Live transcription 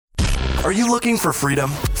Are you looking for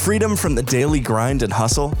freedom? Freedom from the daily grind and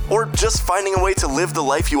hustle? Or just finding a way to live the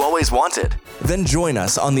life you always wanted? Then join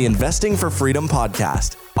us on the Investing for Freedom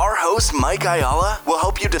podcast. Our host, Mike Ayala, will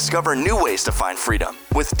help you discover new ways to find freedom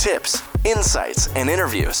with tips, insights, and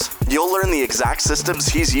interviews. You'll learn the exact systems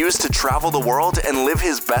he's used to travel the world and live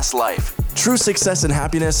his best life. True success and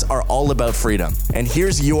happiness are all about freedom. And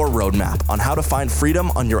here's your roadmap on how to find freedom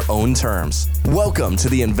on your own terms. Welcome to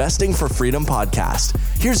the Investing for Freedom podcast.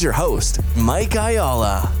 Here's your host, Mike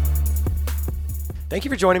Ayala. Thank you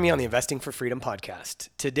for joining me on the Investing for Freedom podcast.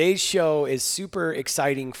 Today's show is super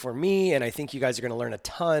exciting for me, and I think you guys are going to learn a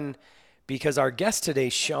ton because our guest today,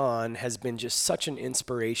 Sean, has been just such an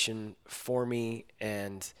inspiration for me.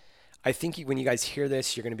 And I think when you guys hear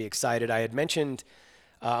this, you're going to be excited. I had mentioned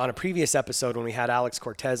on a previous episode when we had Alex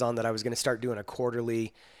Cortez on that I was going to start doing a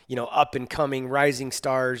quarterly, up and coming, rising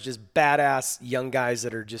stars, just badass young guys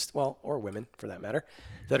that are just, or women for that matter,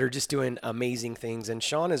 that are just doing amazing things. And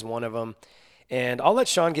Sean is one of them. And I'll let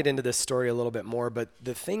Sean get into this story a little bit more, but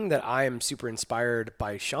the thing that I am super inspired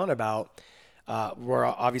by Sean about, we're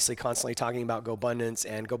obviously constantly talking about GoBundance,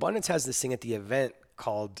 and GoBundance has this thing at the event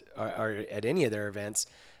called, or at any of their events,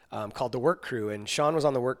 called the Work Crew. And Sean was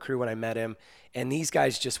on the Work Crew when I met him, and these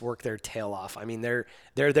guys just work their tail off. I mean, they're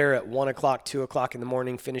there at 1 o'clock, 2 o'clock in the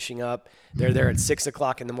morning finishing up. They're there at 6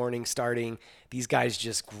 o'clock in the morning starting. These guys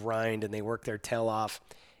just grind and they work their tail off.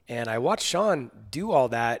 And I watched Sean do all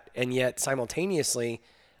that, and yet simultaneously,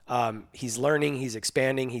 he's learning, he's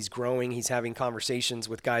expanding, he's growing, he's having conversations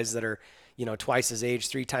with guys that are, twice his age,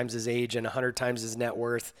 3 times his age, and 100 times his net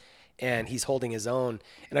worth, and he's holding his own.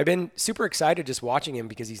 And I've been super excited just watching him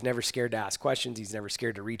because he's never scared to ask questions, he's never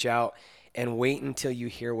scared to reach out, and wait until you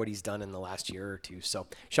hear what he's done in the last year or two. So,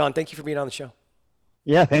 Sean, thank you for being on the show.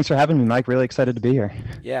 Yeah, thanks for having me, Mike. Really excited to be here.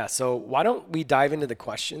 Yeah, so why don't we dive into the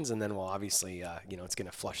questions, and then we'll obviously, it's going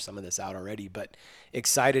to flush some of this out already, but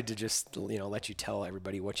excited to just, let you tell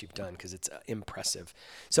everybody what you've done because it's impressive.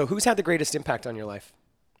 So who's had the greatest impact on your life?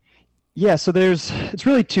 Yeah, so it's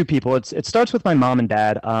really 2 people. It starts with my mom and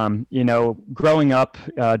dad. Growing up,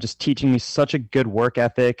 just teaching me such a good work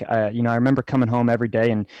ethic. I remember coming home every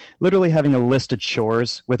day and literally having a list of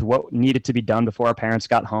chores with what needed to be done before our parents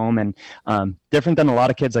got home. And different than a lot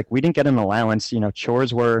of kids, like we didn't get an allowance.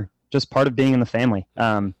 Chores were just part of being in the family.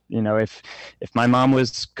 If my mom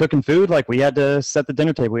was cooking food, like we had to set the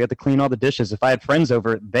dinner table, we had to clean all the dishes. If I had friends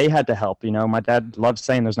over, they had to help. My dad loved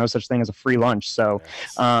saying there's no such thing as a free lunch. So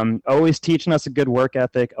always teaching us a good work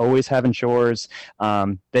ethic, always having chores.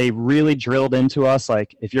 They really drilled into us,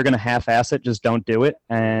 like, if you're going to half-ass it, just don't do it.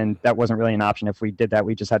 And that wasn't really an option. If we did that,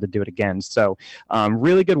 we just had to do it again. So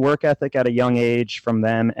really good work ethic at a young age from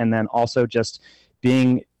them. And then also just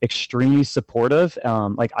being extremely supportive.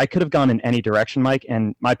 Like I could have gone in any direction, Mike,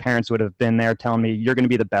 and my parents would have been there telling me, you're going to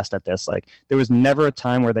be the best at this. Like there was never a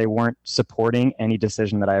time where they weren't supporting any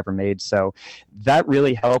decision that I ever made. So that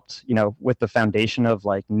really helped, with the foundation of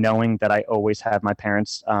like knowing that I always had my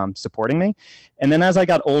parents supporting me. And then as I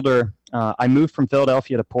got older, I moved from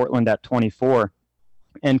Philadelphia to Portland at 24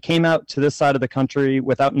 and came out to this side of the country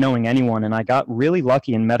without knowing anyone. And I got really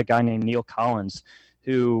lucky and met a guy named Neil Collins,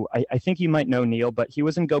 who I think you might know Neil, but he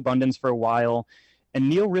was in GoBundance for a while. And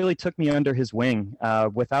Neil really took me under his wing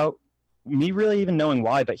without me really even knowing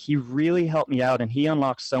why, but he really helped me out and he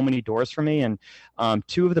unlocked so many doors for me. And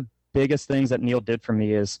 2 of the biggest things that Neil did for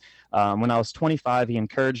me is when I was 25, he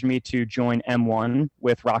encouraged me to join M1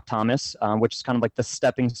 with Rock Thomas, which is kind of like the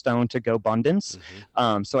stepping stone to GoBundance.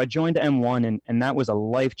 Mm-hmm. So I joined M1 and that was a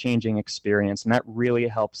life-changing experience. And that really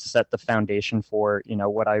helped set the foundation for,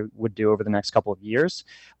 what I would do over the next couple of years.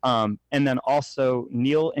 And then also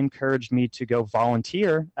Neil encouraged me to go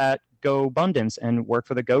volunteer at GoBundance and work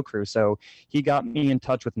for the Go Crew. So he got me in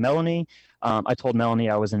touch with Melanie. I told Melanie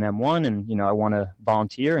I was in M1 and, I want to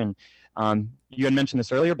volunteer. And you had mentioned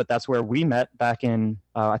this earlier, but that's where we met back in,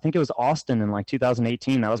 I think it was Austin in like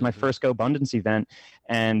 2018. That was my first GoBundance event.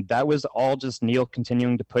 And that was all just Neil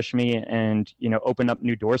continuing to push me and, open up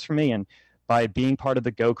new doors for me. And by being part of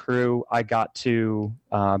the Go Crew, I got to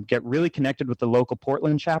get really connected with the local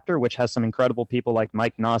Portland chapter, which has some incredible people like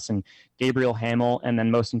Mike Nuss and Gabriel Hamill, and then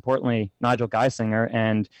most importantly, Nigel Geisinger.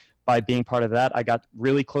 And by being part of that, I got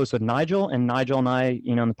really close with Nigel, and Nigel and I,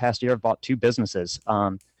 in the past year have bought 2 businesses.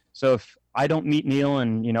 So if I don't meet Neil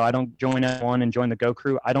and, I don't join one and join the Go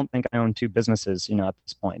Crew, I don't think I own 2 businesses, at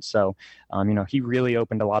this point. So, he really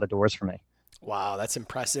opened a lot of doors for me. Wow, that's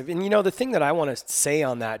impressive. And the thing that I want to say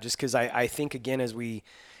on that, just because I think, again, as we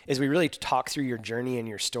really talk through your journey and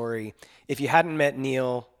your story, if you hadn't met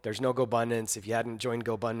Neil, there's no GoBundance. If you hadn't joined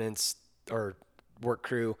GoBundance or Work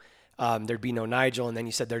Crew, there'd be no Nigel. And then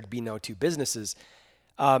you said there'd be no 2 businesses.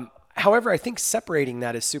 However, I think separating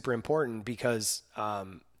that is super important because,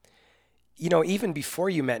 even before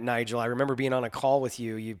you met Nigel, I remember being on a call with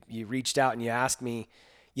you. You reached out and you asked me,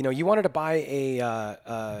 you wanted to buy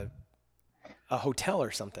a hotel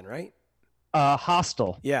or something, right? A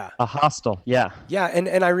hostel. Yeah. A hostel. Yeah. Yeah,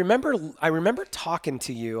 and I remember talking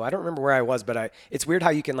to you. I don't remember where I was, but it's weird how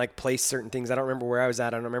you can like place certain things. I don't remember where I was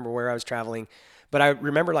at. I don't remember where I was traveling, but I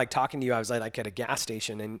remember like talking to you. I was like at a gas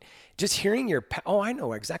station and just hearing I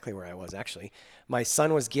know exactly where I was actually. My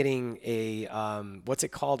son was getting a what's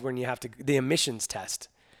it called when you have to the emissions test.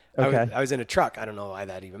 Okay. I was in a truck. I don't know why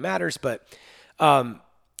that even matters, but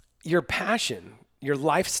your passion, your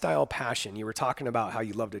lifestyle passion. You were talking about how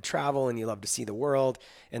you love to travel and you love to see the world,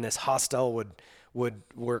 and this hostel would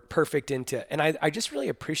work perfect into. And I just really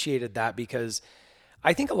appreciated that because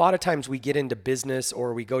I think a lot of times we get into business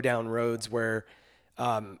or we go down roads where,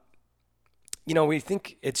 we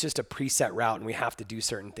think it's just a preset route and we have to do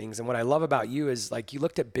certain things. And what I love about you is like you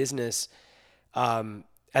looked at business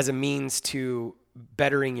as a means to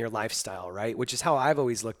bettering your lifestyle, right? Which is how I've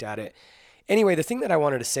always looked at it. Anyway, the thing that I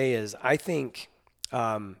wanted to say is I think,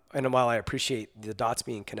 and while I appreciate the dots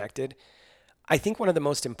being connected, I think one of the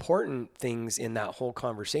most important things in that whole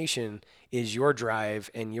conversation is your drive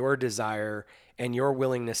and your desire and your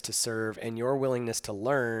willingness to serve and your willingness to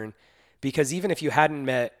learn. Because even if you hadn't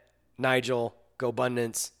met Nigel,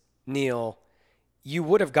 GoBundance, Neil, you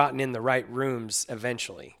would have gotten in the right rooms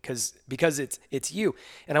eventually because it's you.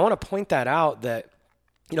 And I want to point that out that,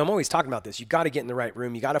 I'm always talking about this. You got to get in the right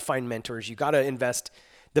room. You got to find mentors. You got to invest.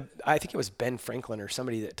 I think it was Ben Franklin or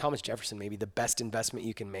Thomas Jefferson, maybe the best investment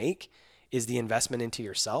you can make is the investment into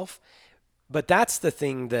yourself. But that's the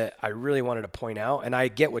thing that I really wanted to point out. And I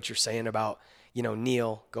get what you're saying about,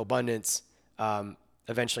 Neil, GoBundance,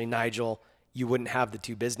 eventually Nigel, you wouldn't have the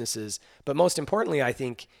two businesses. But most importantly, I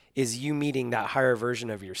think, is you meeting that higher version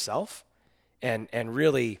of yourself and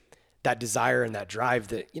really that desire and that drive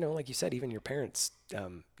that, like you said, even your parents,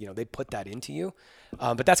 they put that into you.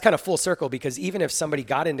 But that's kind of full circle because even if somebody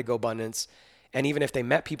got into GoBundance and even if they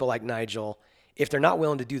met people like Nigel, if they're not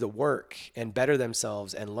willing to do the work and better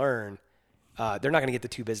themselves and learn, they're not going to get the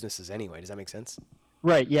two businesses anyway. Does that make sense?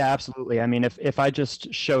 Right. Yeah, absolutely. I mean, if I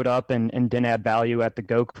just showed up and didn't add value at the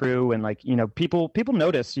Go Crew and people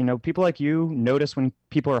notice, people like you notice when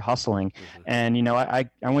people are hustling. Mm-hmm. And, I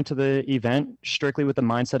went to the event strictly with the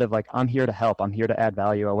mindset of like, I'm here to help. I'm here to add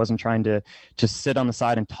value. I wasn't trying to just sit on the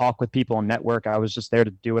side and talk with people and network. I was just there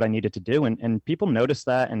to do what I needed to do. And people noticed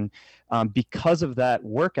that. And because of that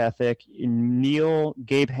work ethic, Neil,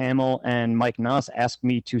 Gabe Hamill, and Mike Nuss asked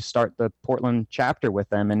me to start the Portland chapter with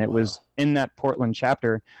them. And it was in that Portland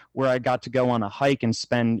chapter where I got to go on a hike and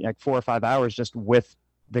spend like 4 or 5 hours just with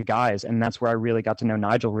the guys. And that's where I really got to know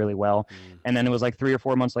Nigel really well. And then it was like 3 or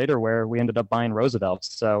 4 months later where we ended up buying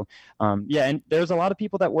Roosevelt's. So and there's a lot of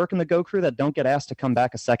people that work in the Go Crew that don't get asked to come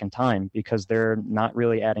back a second time because they're not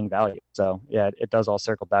really adding value. So yeah, it does all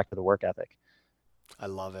circle back to the work ethic. I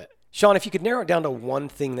love it. Sean, if you could narrow it down to one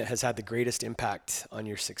thing that has had the greatest impact on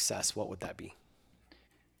your success, what would that be?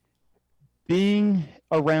 Being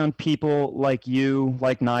around people like you,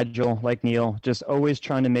 like Nigel, like Neil, just always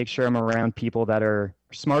trying to make sure I'm around people that are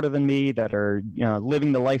smarter than me, that are,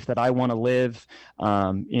 living the life that I want to live,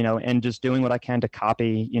 and just doing what I can to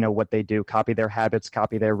copy, what they do, copy their habits,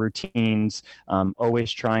 copy their routines,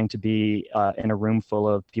 always trying to be in a room full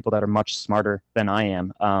of people that are much smarter than I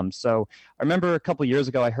am. So I remember a couple of years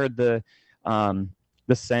ago, I heard the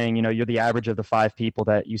saying, you're the average of the 5 people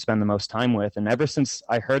that you spend the most time with. And ever since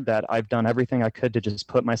I heard that, I've done everything I could to just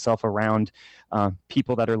put myself around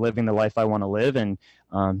people that are living the life I want to live. And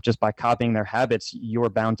just by copying their habits, you're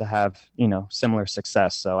bound to have, similar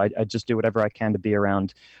success. So I just do whatever I can to be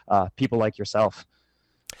around people like yourself.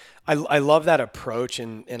 I love that approach.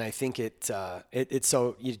 And I think it's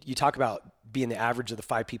so you talk about being the average of the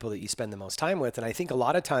 5 people that you spend the most time with. And I think a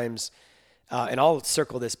lot of times, and I'll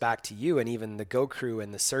circle this back to you and even the Go Crew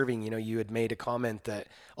and the serving, you had made a comment that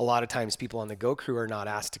a lot of times people on the Go Crew are not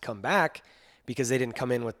asked to come back because they didn't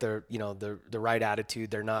come in with the right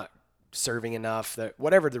attitude. They're not serving enough,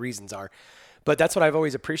 whatever the reasons are. But that's what I've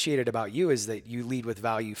always appreciated about you is that you lead with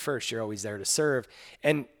value first. You're always there to serve.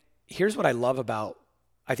 And here's what I love about,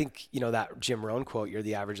 I think, that Jim Rohn quote, you're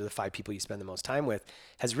the average of the 5 people you spend the most time with,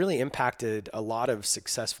 has really impacted a lot of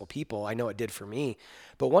successful people. I know it did for me.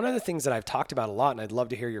 But one of the things that I've talked about a lot, and I'd love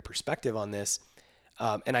to hear your perspective on this,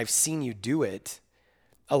 and I've seen you do it,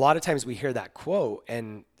 a lot of times we hear that quote.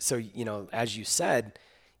 And so, as you said,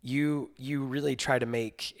 you really try to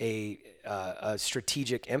make a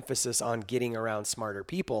strategic emphasis on getting around smarter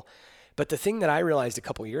people. But the thing that I realized a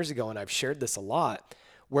couple of years ago, and I've shared this a lot,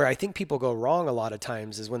 where I think people go wrong a lot of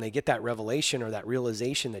times is when they get that revelation or that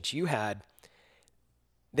realization that you had,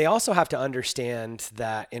 they also have to understand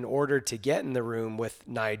that in order to get in the room with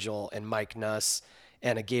Nigel and Mike Nuss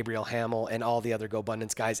and a Gabriel Hamill and all the other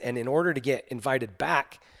GoBundance guys, and in order to get invited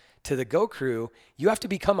back to the Go Crew, you have to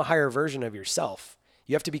become a higher version of yourself.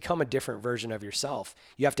 You have to become a different version of yourself.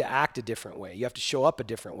 You have to act a different way. You have to show up a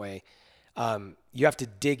different way. You have to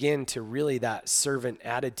dig into really that servant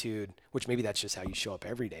attitude, which maybe that's just how you show up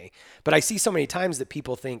every day. But I see so many times that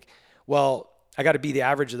people think, well, I got to be the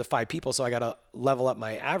average of the 5 people, so I got to level up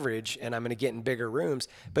my average and I'm going to get in bigger rooms.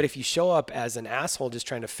 But if you show up as an asshole just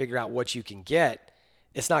trying to figure out what you can get,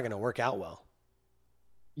 it's not going to work out well.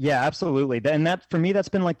 Yeah, absolutely. And that, for me, that's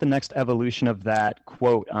been like the next evolution of that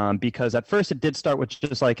quote, because at first it did start with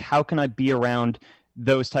just like, how can I be around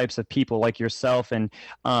those types of people like yourself? And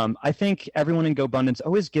I think everyone in GoBundance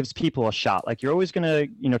always gives people a shot. Like you're always going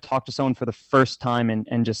to, talk to someone for the first time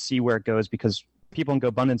and just see where it goes, because people in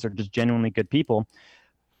GoBundance are just genuinely good people.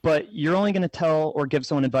 But you're only going to tell or give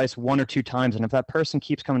someone advice 1 or 2 times. And if that person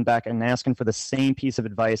keeps coming back and asking for the same piece of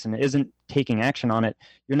advice and isn't taking action on it,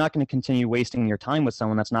 you're not going to continue wasting your time with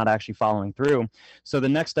someone that's not actually following through. So the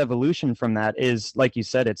next evolution from that is, like you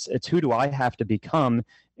said, it's who do I have to become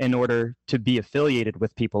in order to be affiliated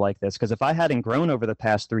with people like this? Because if I hadn't grown over the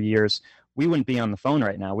past 3 years, we wouldn't be on the phone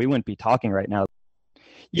right now. We wouldn't be talking right now.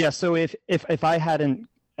 Yeah, so if I hadn't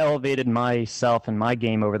elevated myself and my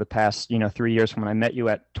game over the past 3 years, from when I met you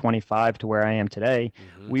at 25 to where I am today,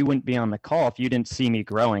 we wouldn't be on the call if you didn't see me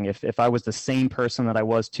growing. If I was the same person that I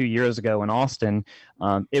was 2 years ago in Austin,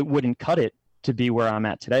 it wouldn't cut it to be where I'm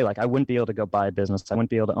at today. Like I wouldn't be able to go buy a business. I wouldn't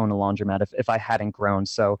be able to own a laundromat if I hadn't grown.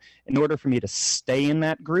 So in order for me to stay in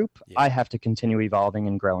that group, I have to continue evolving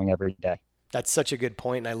and growing every day. That's such a good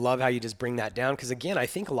point. And I love how you just bring that down. Because again, I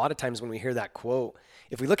think a lot of times when we hear that quote,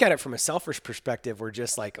 if we look at it from a selfish perspective, we're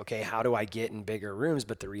just like, okay, how do I get in bigger rooms?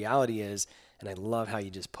 But the reality is, and I love how you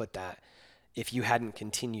just put that, if you hadn't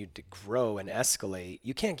continued to grow and escalate,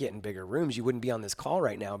 you can't get in bigger rooms. You wouldn't be on this call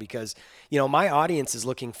right now, because, my audience is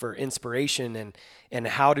looking for inspiration and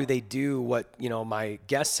how do they do what, my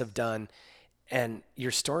guests have done. And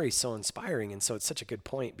your story is so inspiring. And so it's such a good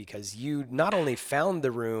point, because you not only found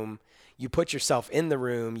the room, you put yourself in the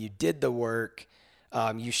room, you did the work,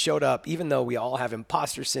 you showed up, even though we all have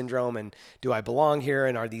imposter syndrome and do I belong here?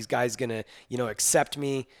 And are these guys going to, accept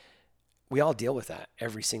me? We all deal with that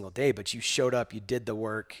every single day, but you showed up, you did the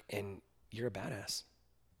work, and you're a badass.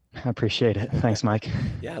 I appreciate it. Thanks, Mike.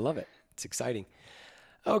 Yeah, I love it. It's exciting.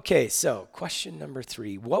 Okay, so question number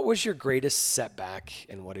 3. What was your greatest setback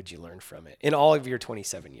and what did you learn from it in all of your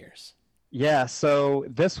 27 years? Yeah, so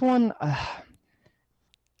this one,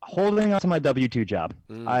 holding on to my W-2 job.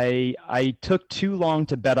 I took too long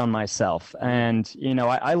to bet on myself. And,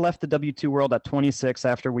 I left the W-2 world at 26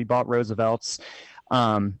 after we bought Roosevelt's.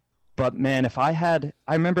 But man, I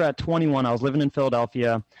remember at 21, I was living in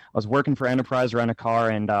Philadelphia. I was working for Enterprise Rent-A-Car,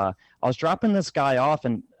 and I was dropping this guy off,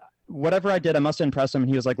 and whatever I did, I must have impressed him. And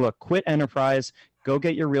he was like, look, quit Enterprise, go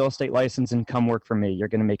get your real estate license and come work for me. You're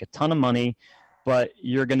going to make a ton of money, but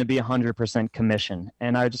you're going to be 100% commission.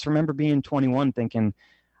 And I just remember being 21 thinking,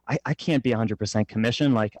 I can't be 100%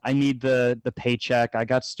 commission. Like I need the paycheck. I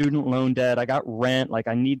got student loan debt. I got rent. Like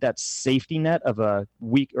I need that safety net of a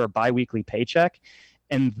week or biweekly paycheck.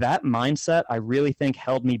 And that mindset, I really think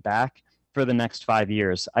held me back for the next 5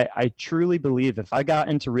 years. I truly believe if I got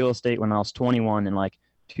into real estate when I was 21 in like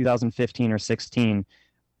 2015 or 16,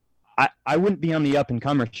 I wouldn't be on the up and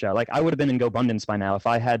comer show. Like I would have been in GoBundance by now if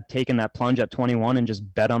I had taken that plunge at 21 and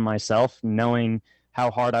just bet on myself, knowing how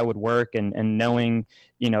hard I would work and knowing,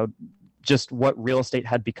 just what real estate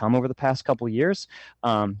had become over the past couple of years.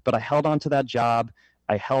 But I held on to that job.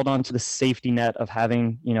 I held on to the safety net of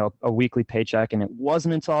having, a weekly paycheck. And it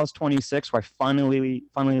wasn't until I was 26 where I finally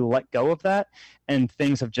let go of that. And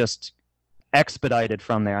things have just expedited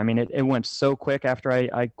from there. I mean, it went so quick after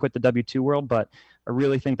I quit the W-2 world, but I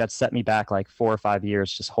really think that set me back like 4 or 5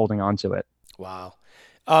 years just holding on to it. Wow.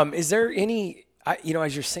 Is there any,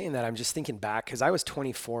 as you're saying that, I'm just thinking back because I was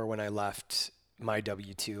 24 when I left my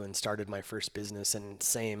W-2 and started my first business, and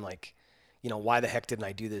same, like, why the heck didn't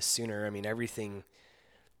I do this sooner? I mean, everything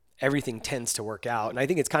tends to work out. And I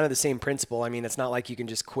think it's kind of the same principle. I mean, it's not like you can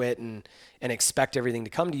just quit and expect everything to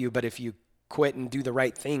come to you, but if you quit and do the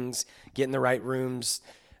right things, get in the right rooms,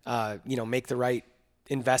 make the right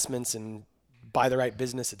investments and buy the right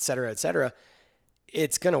business, et cetera,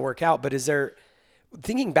 it's going to work out. But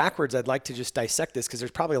thinking backwards, I'd like to just dissect this because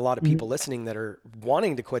there's probably a lot of people listening that are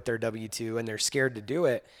wanting to quit their W-2 and they're scared to do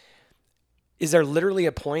it. Is there literally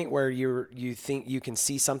a point where you think you can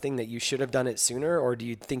see something that you should have done it sooner, or do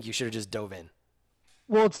you think you should have just dove in?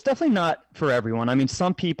 Well, it's definitely not for everyone. I mean,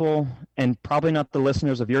 some people, and probably not the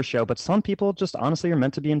listeners of your show, but some people just honestly are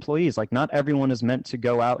meant to be employees. Like, not everyone is meant to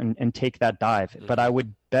go out and take that dive. But I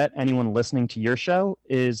would bet anyone listening to your show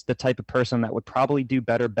is the type of person that would probably do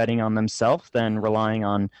better betting on themselves than relying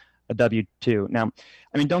on a W-2. Now,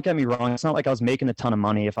 I mean, don't get me wrong. It's not like I was making a ton of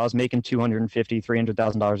money. If I was making $250,000,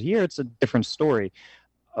 $300,000 a year, it's a different story.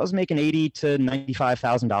 I was making $80,000 to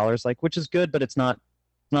 $95,000, like, which is good, but it's not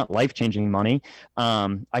life-changing money.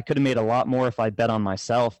 I could have made a lot more if I bet on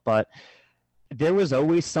myself, but there was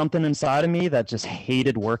always something inside of me that just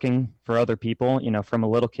hated working for other people, from a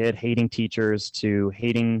little kid, hating teachers to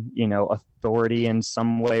hating, authority in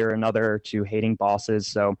some way or another to hating bosses.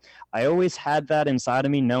 So I always had that inside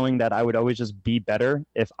of me, knowing that I would always just be better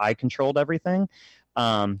if I controlled everything.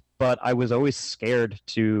 But I was always scared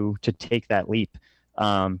to take that leap.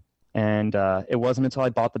 And it wasn't until I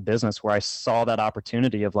bought the business where I saw that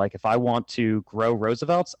opportunity of, like, if I want to grow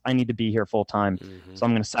Roosevelt's, I need to be here full time. So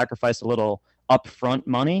I'm going to sacrifice a little upfront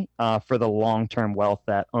money for the long-term wealth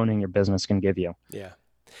that owning your business can give you. Yeah.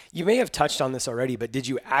 You may have touched on this already, but did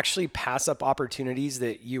you actually pass up opportunities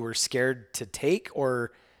that you were scared to take,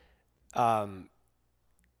 or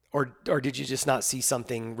did you just not see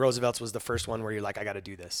something? Roosevelt's was the first one where you're like, I got to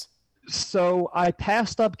do this. So I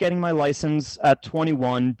passed up getting my license at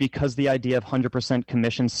 21 because the idea of 100%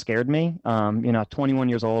 commission scared me. At 21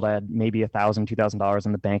 years old, I had maybe $1,000, $2,000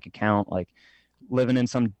 in the bank account, like living in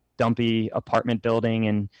some dumpy apartment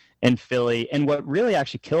building in Philly. And what really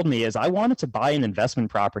actually killed me is I wanted to buy an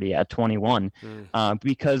investment property at 21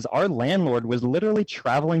 because our landlord was literally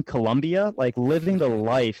traveling Colombia, like living the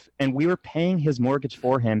life, and we were paying his mortgage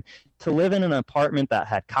for him to live in an apartment that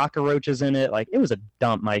had cockroaches in it. Like, it was a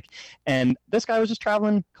dump, Mike. And this guy was just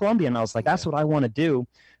traveling Colombia, and I was like, that's what I want to do.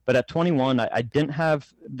 But at 21, I didn't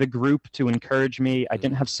have the group to encourage me. I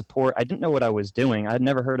didn't have support. I didn't know what I was doing. I had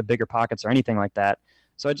never heard of Bigger Pockets or anything like that.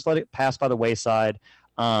 So I just let it pass by the wayside.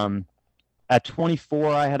 At 24,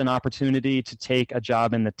 I had an opportunity to take a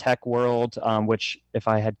job in the tech world, which if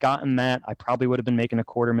I had gotten that, I probably would have been making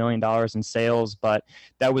 $250,000 in sales. But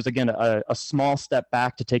that was, again, a small step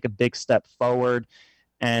back to take a big step forward.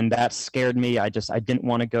 And that scared me. I didn't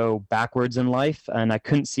want to go backwards in life, and I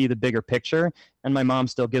couldn't see the bigger picture. And my mom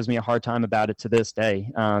still gives me a hard time about it to this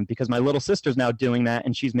day, because my little sister's now doing that,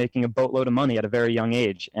 and she's making a boatload of money at a very young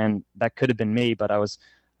age. And that could have been me, but I was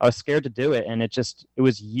scared to do it. And it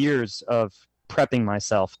was years of prepping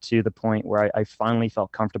myself to the point where I finally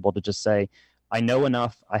felt comfortable to just say, I know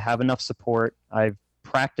enough. I have enough support. I've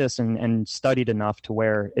practiced and studied enough to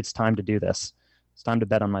where it's time to do this. It's time to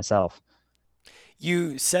bet on myself.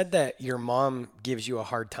 You said that your mom gives you a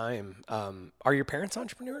hard time. Are your parents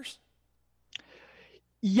entrepreneurs?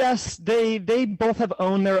 Yes, they both have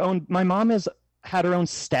owned their own. My mom has had her own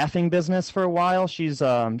staffing business for a while. She's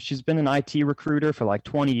been an IT recruiter for like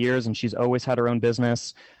 20 years, and she's always had her own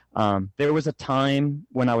business. There was a time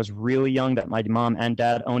when I was really young that my mom and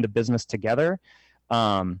dad owned a business together,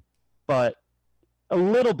 but a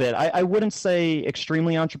little bit. I wouldn't say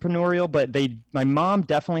extremely entrepreneurial, but my mom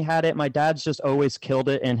definitely had it. My dad's just always killed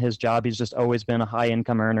it in his job. He's just always been a high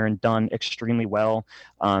income earner and done extremely well.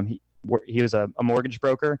 He was a mortgage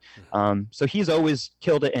broker. So he's always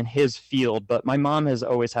killed it in his field, but my mom has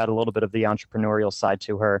always had a little bit of the entrepreneurial side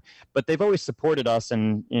to her, but they've always supported us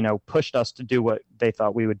and, pushed us to do what they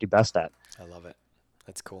thought we would do best at. I love it.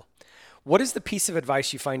 That's cool. What is the piece of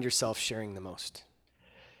advice you find yourself sharing the most?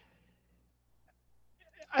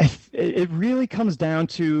 It really comes down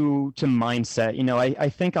to mindset. I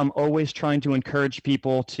think I'm always trying to encourage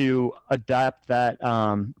people to adopt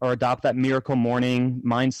that miracle morning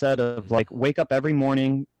mindset of, like, wake up every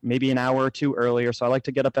morning, maybe an hour or two earlier. So I like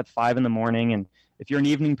to get up at 5 a.m. And if you're an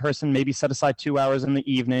evening person, maybe set aside 2 hours in the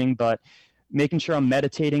evening, but making sure I'm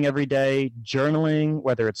meditating every day, journaling,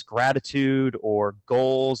 whether it's gratitude or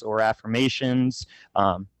goals or affirmations,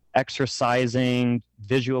 exercising,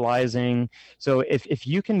 visualizing. So if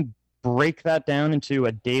you can break that down into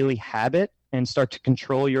a daily habit and start to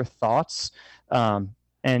control your thoughts,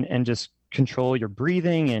 and just control your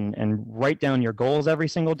breathing and write down your goals every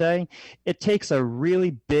single day, it takes a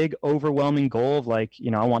really big, overwhelming goal of, like,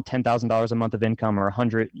 I want $10,000 a month of income or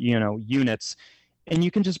 100, units. And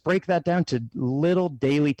you can just break that down to little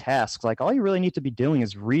daily tasks. Like, all you really need to be doing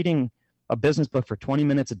is reading a business book for 20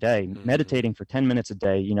 minutes a day, meditating for 10 minutes a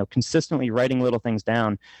day, consistently writing little things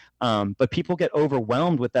down. But people get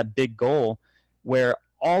overwhelmed with that big goal, where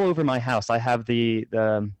all over my house, I have the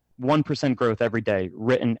 1% growth every day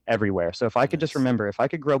written everywhere. So if I could just remember, if I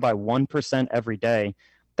could grow by 1% every day,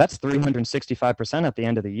 that's 365% at the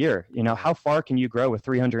end of the year. How far can you grow with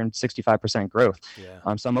 365% growth?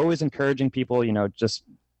 Yeah. So I'm always encouraging people, just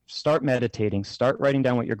start meditating, start writing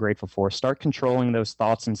down what you're grateful for, start controlling those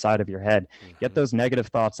thoughts inside of your head, get those negative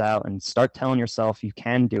thoughts out, and start telling yourself you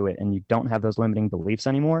can do it and you don't have those limiting beliefs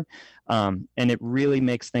anymore. And it really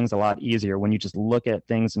makes things a lot easier when you just look at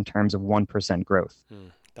things in terms of 1% growth.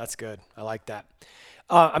 That's good. I like that.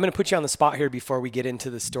 I'm going to put you on the spot here before we get into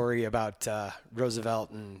the story about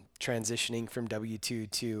Roosevelt and transitioning from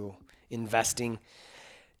W-2 to investing.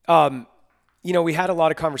 We had a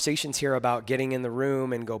lot of conversations here about getting in the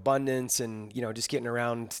room and GoBundance and, just getting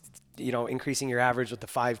around, increasing your average with the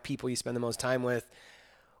 5 people you spend the most time with.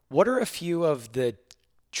 What are a few of the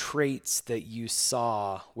traits that you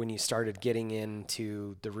saw when you started getting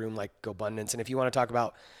into the room like GoBundance? And if you want to talk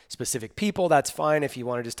about specific people, that's fine. If you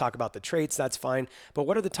want to just talk about the traits, that's fine. But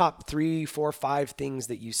what are the top 3, 4, 5 things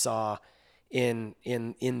that you saw in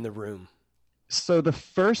the room? So the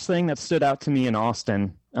first thing that stood out to me in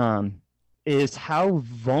Austin, is how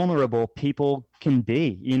vulnerable people can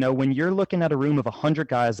be. When you're looking at a room of 100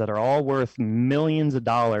 guys that are all worth millions of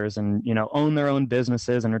dollars and, own their own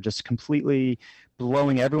businesses and are just completely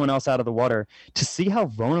blowing everyone else out of the water, to see how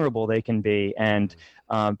vulnerable they can be and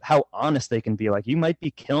how honest they can be. Like, you might be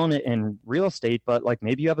killing it in real estate, but like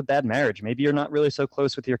maybe you have a bad marriage. Maybe you're not really so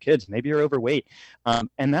close with your kids. Maybe you're overweight.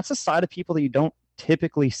 And that's a side of people that you don't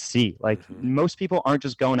typically see. Like most people aren't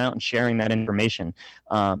just going out and sharing that information.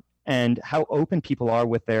 And how open people are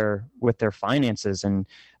with their finances and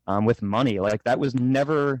with money. Like, that was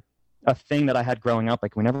never a thing that I had growing up.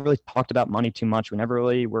 Like, we never really talked about money too much. We never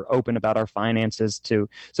really were open about our finances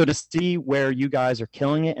so to see where you guys are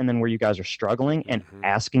killing it and then where you guys are struggling and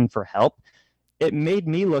asking for help, it made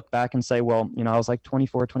me look back and say, well, I was like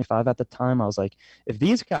 24, 25 at the time. I was like, if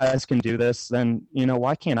these guys can do this, then,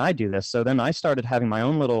 why can't I do this? So then I started having my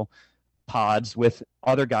own little pods with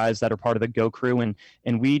other guys that are part of the Go crew, and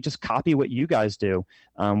we just copy what you guys do.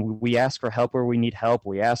 We ask for help where we need help.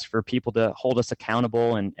 We ask for people to hold us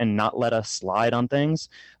accountable and not let us slide on things.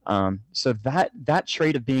 So that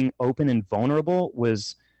trait of being open and vulnerable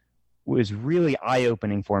was really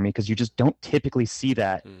eye-opening for me, because you just don't typically see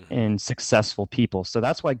that in successful people. So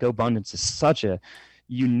that's why GoBundance is such a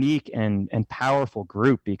unique and powerful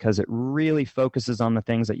group, because it really focuses on the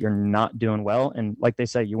things that you're not doing well. And like they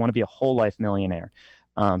say, you want to be a whole life millionaire.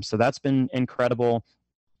 So that's been incredible.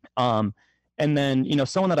 And then,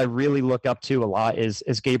 someone that I really look up to a lot is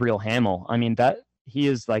Gabriel Hamel. I mean, that he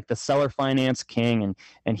is like the seller finance king,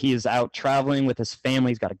 and he is out traveling with his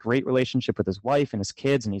family. He's got a great relationship with his wife and his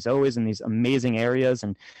kids, and he's always in these amazing areas.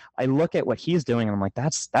 And I look at what he's doing and I'm like,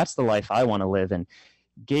 that's the life I want to live. And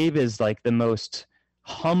Gabe is like the most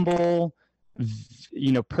humble,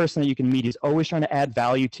 person that you can meet. He's always trying to add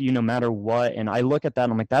value to you no matter what. And I look at that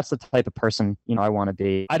and I'm like, that's the type of person, I want to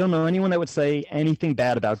be. I don't know anyone that would say anything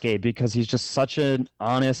bad about Gabe, because he's just such an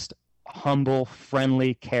honest, humble,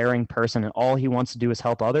 friendly, caring person. And all he wants to do is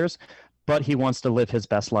help others, but he wants to live his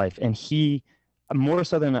best life. And he, more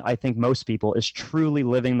so than I think most people, is truly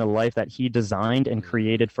living the life that he designed and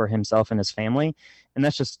created for himself and his family. And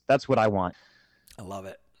that's what I want. I love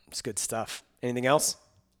it. It's good stuff. Anything else?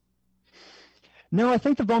 No, I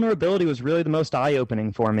think the vulnerability was really the most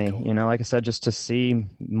eye-opening for me. Cool. Like I said, just to see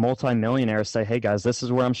multimillionaires say, hey guys, this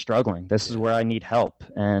is where I'm struggling. This is where I need help.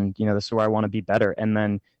 And, this is where I want to be better. And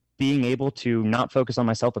then being able to not focus on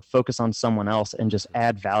myself, but focus on someone else and just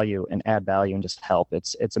add value and just help.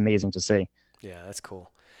 It's amazing to see. Yeah, that's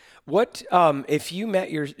cool. What, if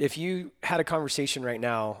you had a conversation right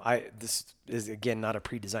now, this is again, not a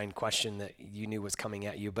pre-designed question that you knew was coming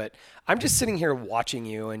at you, but I'm just sitting here watching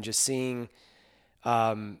you and just seeing,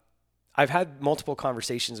 I've had multiple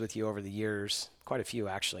conversations with you over the years, quite a few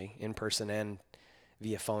actually, in person and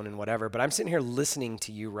via phone and whatever, but I'm sitting here listening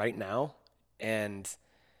to you right now and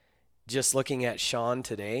just looking at Sean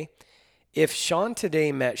today. If Sean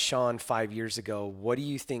today met Sean 5 years ago, what do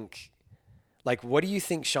you think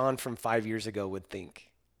Sean from 5 years ago would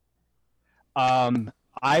think?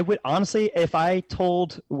 I would honestly, if I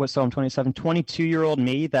told, so I'm 27, 22-year-old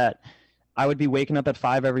me that I would be waking up at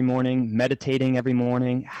 5 every morning, meditating every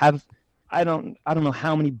morning, I don't know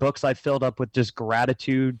how many books I filled up with just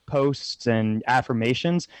gratitude posts and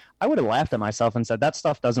affirmations, I would have laughed at myself and said, that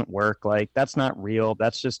stuff doesn't work. Like, that's not real.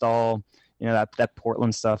 That's just all, that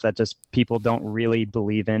Portland stuff that just people don't really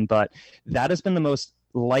believe in. But that has been the most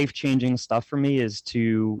life-changing stuff for me, is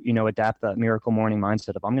to, adapt that miracle morning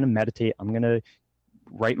mindset of, I'm going to meditate. I'm going to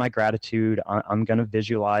write my gratitude. I'm going to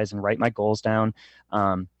visualize and write my goals down.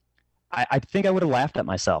 I think I would have laughed at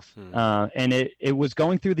myself. And it was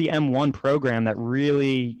going through the M1 program that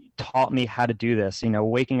really taught me how to do this.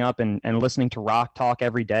 Waking up and listening to rock talk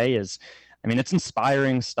every day it's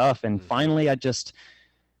inspiring stuff. And finally, I just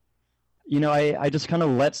kind of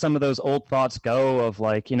let some of those old thoughts go of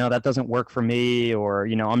like, that doesn't work for me, or,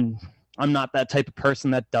 I'm not that type of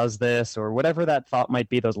person that does this, or whatever that thought might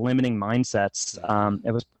be, those limiting mindsets.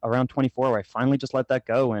 It was around 24 where I finally just let that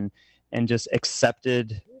go and just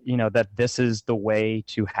accepted, that this is the way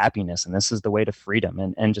to happiness and this is the way to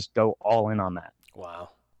freedom, and just go all in on that. Wow.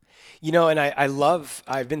 And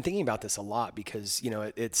I've been thinking about this a lot because,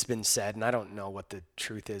 it's been said, and I don't know what the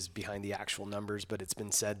truth is behind the actual numbers, but it's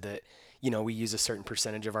been said that, we use a certain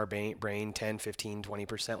percentage of our brain, 10, 15,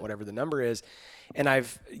 20%, whatever the number is. And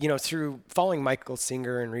I've, through following Michael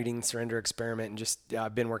Singer and reading Surrender Experiment and just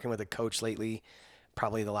I've been working with a coach lately,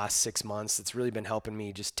 probably the last 6 months, it's really been helping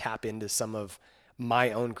me just tap into some of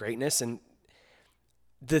my own greatness. And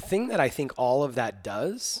the thing that I think all of that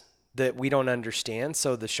does that we don't understand.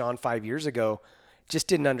 So the Sean 5 years ago just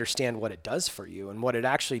didn't understand what it does for you. And what it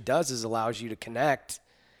actually does is allows you to connect,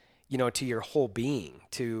 to your whole being,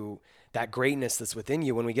 to that greatness that's within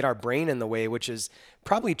you. When we get our brain in the way, which is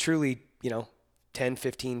probably truly, 10,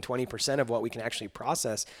 15, 20% of what we can actually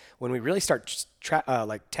process, when we really start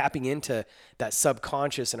tapping into that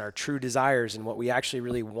subconscious and our true desires and what we actually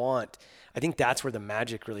really want, I think that's where the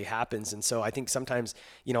magic really happens. And so I think sometimes,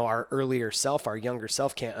 our earlier self, our younger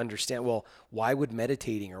self can't understand, well, why would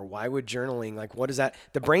meditating or why would journaling, like, what is that?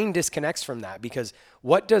 The brain disconnects from that, because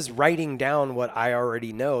what does writing down what I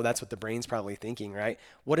already know? That's what the brain's probably thinking, right?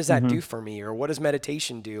 What does that do for me? Or what does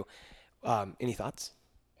meditation do? Any thoughts?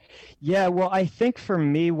 Yeah, well, I think for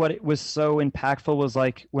me, what it was so impactful was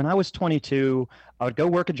like when I was 22, I would go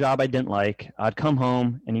work a job I didn't like. I'd come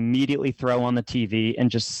home and immediately throw on the TV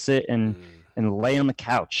and just sit and lay on the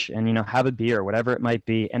couch and, have a beer, whatever it might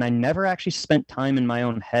be. And I never actually spent time in my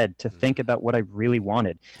own head to think about what I really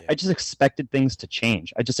wanted. Yeah. I just expected things to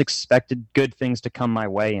change. I just expected good things to come my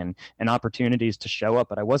way and opportunities to show up,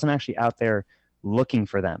 but I wasn't actually out there looking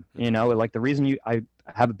for them. Like the reason I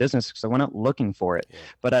have a business because I went out looking for it. Yeah.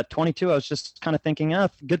 But at 22, I was just kind of thinking,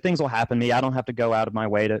 good things will happen to me. I don't have to go out of my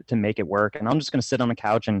way to make it work. And I'm just going to sit on the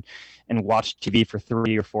couch and watch TV for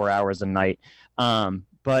 3 or 4 hours a night.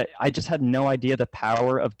 But I just had no idea the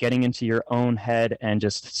power of getting into your own head and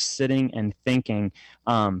just sitting and thinking.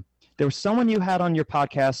 There was someone you had on your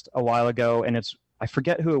podcast a while ago, and I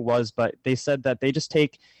forget who it was, but they said that they just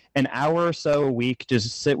take an hour or so a week,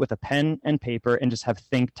 just sit with a pen and paper and just have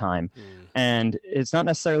think time. And it's not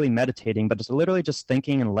necessarily meditating, but it's literally just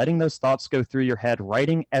thinking and letting those thoughts go through your head,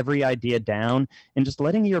 writing every idea down and just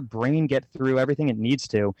letting your brain get through everything it needs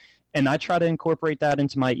to. And I try to incorporate that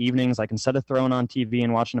into my evenings. Like instead of throwing on TV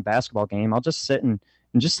and watching a basketball game, I'll just sit and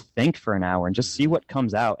just think for an hour and just see what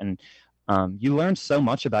comes out. And you learn so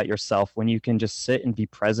much about yourself when you can just sit and be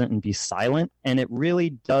present and be silent. And it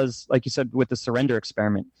really does, like you said, with the surrender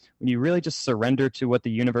experiment, when you really just surrender to what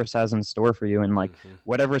the universe has in store for you and like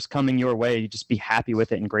whatever's coming your way, you just be happy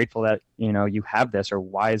with it and grateful that, you have this, or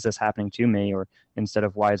why is this happening to me? Or instead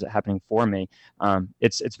of why is it happening for me?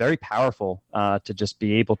 It's very powerful to just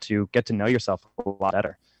be able to get to know yourself a lot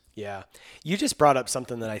better. Yeah. You just brought up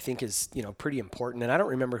something that I think is, pretty important. And I don't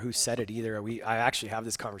remember who said it either. I actually have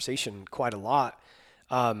this conversation quite a lot.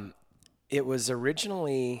 It was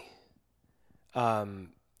originally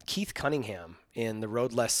Keith Cunningham in The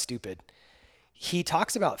Road Less Stupid. He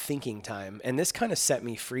talks about thinking time. And this kind of set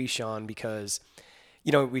me free, Sean, because,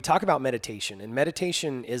 we talk about meditation, and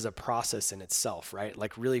meditation is a process in itself, right?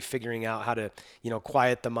 Like really figuring out how to,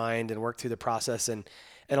 quiet the mind and work through the process. And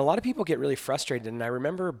a lot of people get really frustrated. And I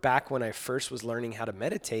remember back when I first was learning how to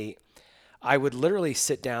meditate, I would literally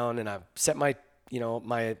sit down and I set my,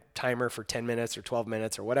 my timer for 10 minutes or 12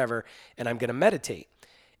 minutes or whatever, and I'm going to meditate.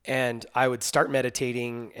 And I would start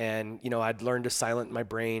meditating and, I'd learn to silence my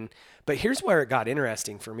brain. But here's where it got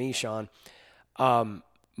interesting for me, Sean.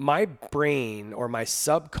 My brain, or my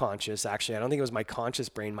subconscious, actually, I don't think it was my conscious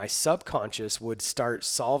brain, my subconscious would start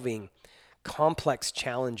solving complex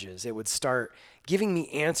challenges. It would start giving me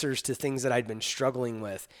answers to things that I'd been struggling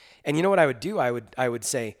with. And you know what I would do? I would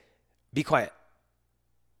say, be quiet.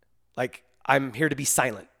 Like, I'm here to be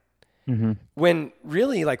silent. When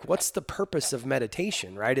really, like, what's the purpose of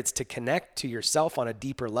meditation, right? It's to connect to yourself on a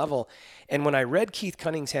deeper level. And when I read Keith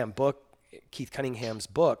Cunningham's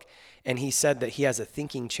book, and he said that he has a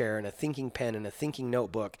thinking chair and a thinking pen and a thinking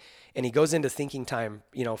notebook, and he goes into thinking time,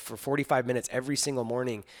 for 45 minutes every single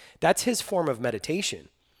morning, that's his form of meditation.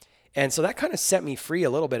 And so that kind of set me free a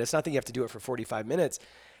little bit. It's not that you have to do it for 45 minutes,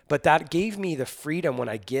 but that gave me the freedom when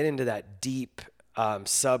I get into that deep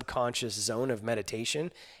subconscious zone of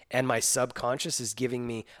meditation, and my subconscious is giving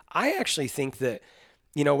me, I actually think that,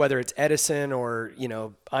 whether it's Edison or,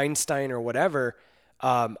 Einstein or whatever,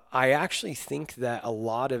 I actually think that a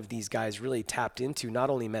lot of these guys really tapped into not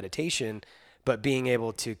only meditation, but being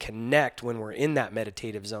able to connect when we're in that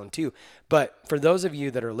meditative zone too. But for those of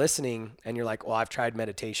you that are listening and you're like, well, I've tried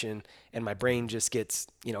meditation and my brain just gets,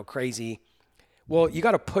 crazy. Well, you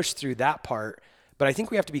got to push through that part. But I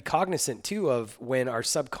think we have to be cognizant too of when our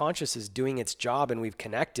subconscious is doing its job and we've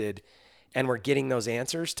connected and we're getting those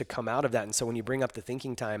answers to come out of that. And so when you bring up the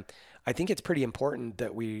thinking time, I think it's pretty important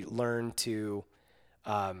that we learn to,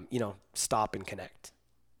 stop and connect.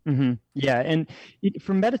 Mm-hmm. Yeah. And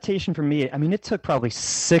for meditation, for me, I mean, it took probably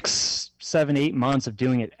 6, 7, 8 months of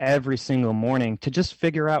doing it every single morning to just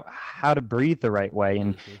figure out how to breathe the right way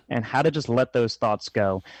and how to just let those thoughts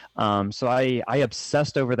go. So I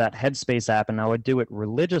obsessed over that Headspace app, and I would do it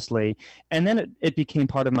religiously. And then it became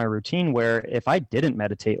part of my routine where if I didn't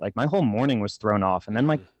meditate, like my whole morning was thrown off, and then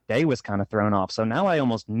my day was kind of thrown off. So now I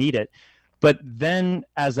almost need it. But then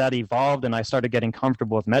as that evolved and I started getting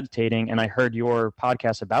comfortable with meditating, and I heard your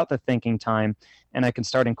podcast about the thinking time, and I can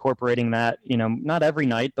start incorporating that, not every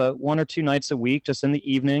night, but 1 or 2 nights a week, just in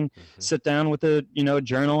the evening, sit down with a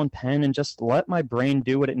journal and pen and just let my brain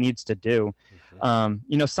do what it needs to do.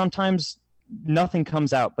 Sometimes nothing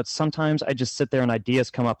comes out, but sometimes I just sit there and ideas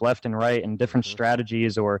come up left and right and different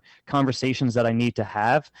strategies or conversations that I need to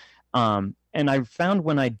have. And I've found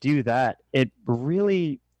when I do that,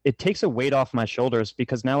 it takes a weight off my shoulders,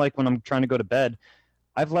 because now, like when I'm trying to go to bed,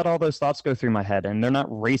 I've let all those thoughts go through my head and they're not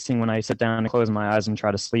racing when I sit down and close my eyes and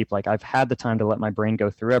try to sleep. Like I've had the time to let my brain go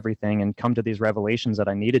through everything and come to these revelations that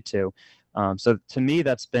I needed to. So to me,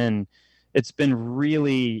 it's been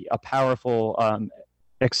really a powerful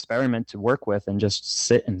experiment to work with and just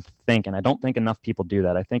sit and think. And I don't think enough people do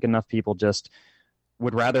that. I think enough people just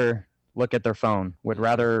would rather look at their phone, would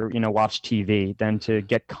rather, watch TV than to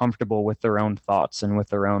get comfortable with their own thoughts and with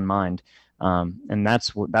their own mind. And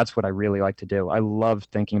that's what I really like to do. I love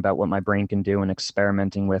thinking about what my brain can do and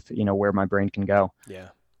experimenting with, where my brain can go. Yeah.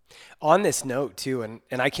 On this note too, and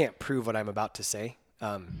I can't prove what I'm about to say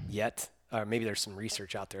yet, or maybe there's some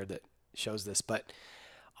research out there that shows this, but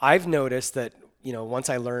I've noticed that, once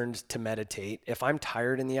I learned to meditate, if I'm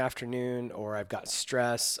tired in the afternoon or I've got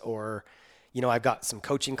stress or I've got some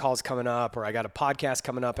coaching calls coming up or I got a podcast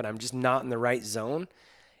coming up and I'm just not in the right zone,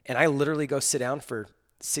 and I literally go sit down for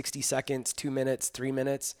 60 seconds, 2 minutes, 3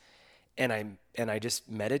 minutes, and I just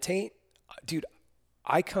meditate, dude,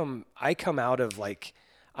 I come out of like,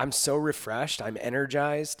 I'm so refreshed, I'm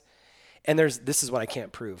energized. And this is what I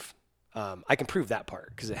can't prove. I can prove that part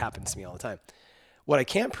because it happens to me all the time. What I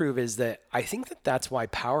can't prove is that I think that that's why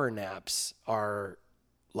power naps are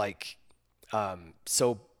like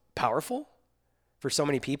so powerful for so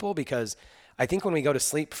many people, because I think when we go to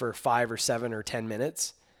sleep for 5 or 7 or 10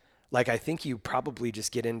 minutes, like I think you probably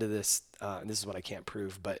just get into this, this is what I can't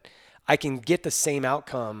prove, but I can get the same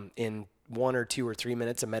outcome in 1 or 2 or 3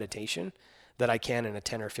 minutes of meditation that I can in a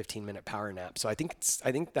 10 or 15 minute power nap. So I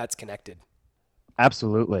think that's connected.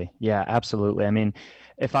 Absolutely. Yeah, absolutely. I mean,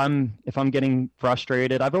 if I'm getting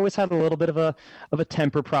frustrated, I've always had a little bit of a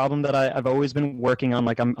temper problem that I've always been working on.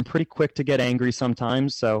 Like I'm pretty quick to get angry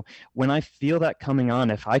sometimes. So when I feel that coming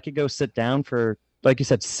on, if I could go sit down for, like you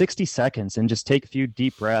said, 60 seconds and just take a few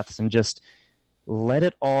deep breaths and just let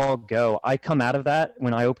it all go, I come out of that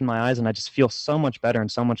when I open my eyes and I just feel so much better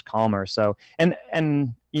and so much calmer. So, and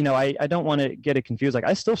I don't want to get it confused. Like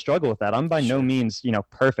I still struggle with that. I'm by no means,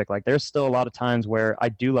 perfect. Like there's still a lot of times where I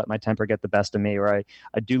do let my temper get the best of me, or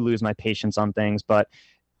I do lose my patience on things, but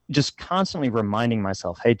just constantly reminding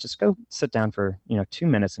myself, hey, just go sit down for, 2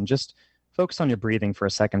 minutes and just focus on your breathing for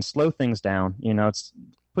a second, slow things down. It's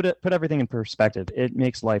put everything in perspective. It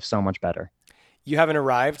makes life so much better. You haven't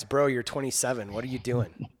arrived, bro. You're 27. What are you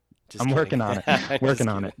doing? I'm working on it. Working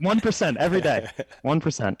on it. 1% every day.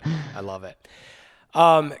 1%. I love it.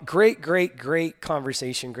 Great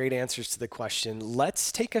conversation. Great answers to the question.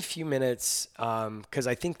 Let's take a few minutes because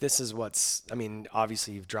I think this is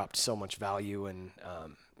obviously you've dropped so much value, and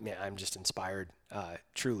I'm just inspired.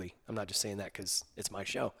 Truly, I'm not just saying that because it's my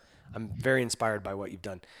show. I'm very inspired by what you've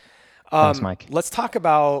done. Thanks, Mike. Let's talk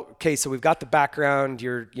about, so we've got the background,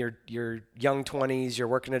 you're young 20s, you're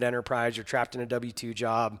working at Enterprise, you're trapped in a W-2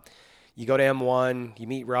 job, you go to M1, you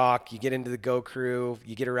meet Rock, you get into the Go crew,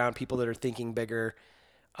 you get around people that are thinking bigger.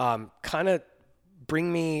 Kind of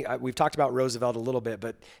bring me, we've talked about Roosevelt a little bit,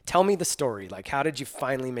 but tell me the story. Like, how did you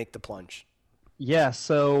finally make the plunge? Yeah,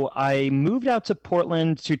 so I moved out to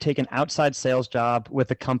Portland to take an outside sales job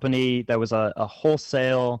with a company that was a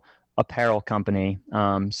wholesale apparel company.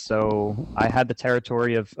 So I had the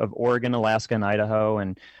territory of Oregon, Alaska, and Idaho,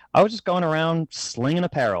 and I was just going around slinging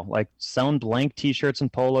apparel, like selling blank t-shirts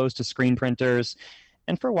and polos to screen printers.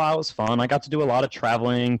 And for a while it was fun. I got to do a lot of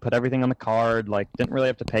traveling, put everything on the card, like didn't really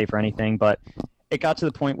have to pay for anything, but it got to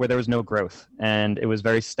the point where there was no growth and it was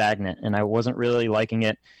very stagnant and I wasn't really liking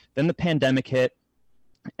it. Then the pandemic hit.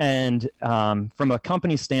 And from a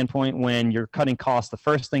company standpoint, when you're cutting costs, the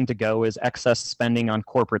first thing to go is excess spending on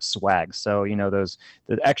corporate swag. So,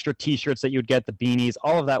 the extra t-shirts that you'd get, the beanies,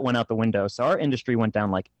 all of that went out the window. So our industry went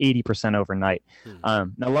down like 80% overnight.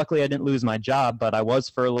 Now, luckily I didn't lose my job, but I was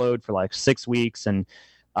furloughed for like 6 weeks. And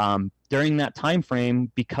during that time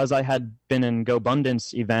frame, because I had been in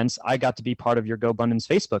GoBundance events, I got to be part of your GoBundance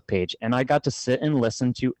Facebook page. And I got to sit and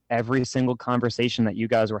listen to every single conversation that you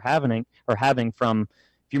guys were having from,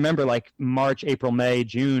 if you remember, like March, April, May,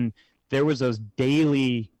 June, there was those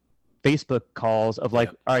daily Facebook calls of like,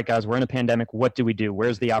 all right, guys, we're in a pandemic. What do we do?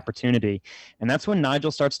 Where's the opportunity? And that's when Nigel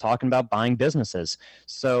starts talking about buying businesses.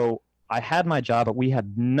 So I had my job, but we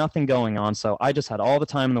had nothing going on. So I just had all the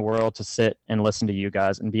time in the world to sit and listen to you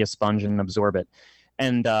guys and be a sponge and absorb it.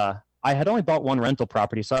 And I had only bought one rental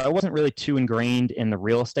property, so I wasn't really too ingrained in the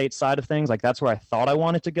real estate side of things. Like that's where I thought I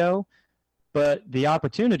wanted to go. But the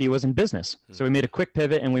opportunity was in business. So we made a quick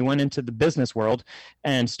pivot and we went into the business world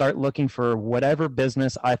and start looking for whatever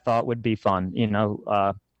business I thought would be fun,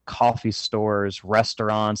 coffee stores,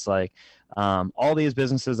 restaurants, like all these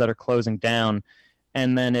businesses that are closing down.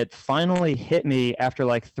 And then it finally hit me after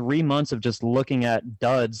like 3 months of just looking at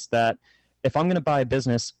duds that if I'm going to buy a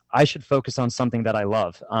business, I should focus on something that I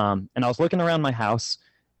love. And I was looking around my house.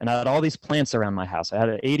 And I had all these plants around my house. I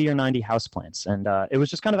had 80 or 90 house plants. And it was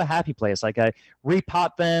just kind of a happy place. Like I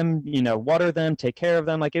repot them, water them, take care of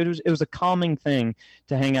them. Like it was a calming thing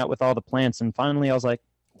to hang out with all the plants. And finally I was like,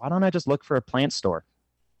 why don't I just look for a plant store?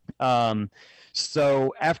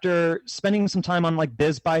 So after spending some time on like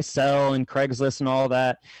Biz Buy Sell and Craigslist and all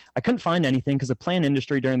that, I couldn't find anything because the plant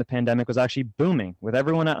industry during the pandemic was actually booming. With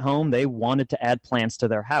everyone at home, they wanted to add plants to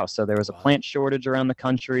their house. So there was a plant shortage around the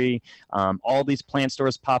country. All these plant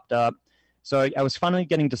stores popped up. So I was finally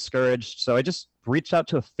getting discouraged. So I just reached out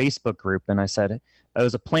to a Facebook group and I said, it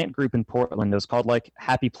was a plant group in Portland. It was called like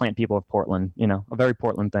Happy Plant People of Portland, a very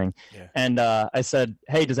Portland thing. Yeah. And I said,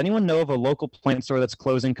 hey, does anyone know of a local plant store that's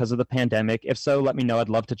closing because of the pandemic? If so, let me know. I'd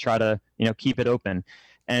love to try to, keep it open.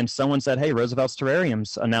 And someone said, hey, Roosevelt's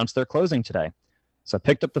Terrariums announced they're closing today. So I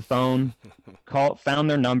picked up the phone, found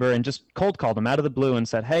their number and just cold called them out of the blue and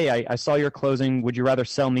said, hey, I saw you're closing. Would you rather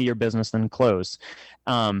sell me your business than close?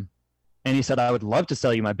 And he said, I would love to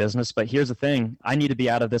sell you my business, but here's the thing. I need to be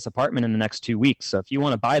out of this apartment in the next 2 weeks. So if you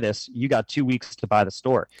want to buy this, you got 2 weeks to buy the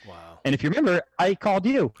store. Wow. And if you remember, I called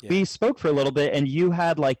you. Yeah. We spoke for a little bit and you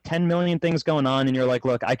had like 10 million things going on. And you're like,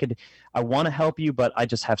 look, I want to help you, but I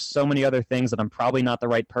just have so many other things that I'm probably not the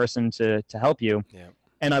right person to help you. Yeah.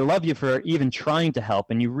 And I love you for even trying to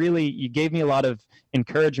help. And you gave me a lot of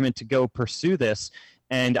encouragement to go pursue this.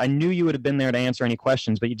 And I knew you would have been there to answer any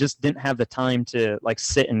questions, but you just didn't have the time to like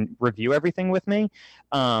sit and review everything with me.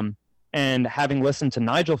 And having listened to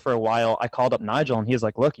Nigel for a while, I called up Nigel and he's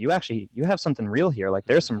like, look, you have something real here. Like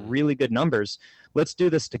there's some really good numbers. Let's do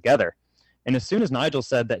this together. And as soon as Nigel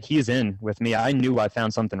said that he's in with me, I knew I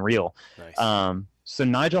found something real. Nice. So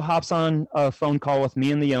Nigel hops on a phone call with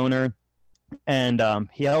me and the owner. And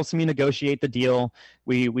he helps me negotiate the deal.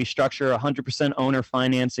 We structure 100% owner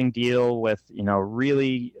financing deal with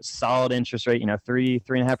really solid interest rate,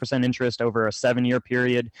 3.5% interest over a 7-year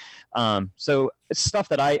period. So it's stuff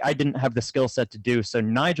that I didn't have the skill set to do. So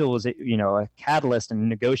Nigel was a catalyst in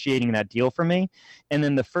negotiating that deal for me. And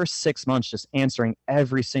then the first 6 months just answering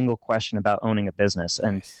every single question about owning a business.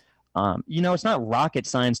 And it's not rocket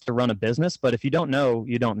science to run a business, but if you don't know,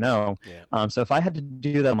 you don't know. Yeah. So if I had to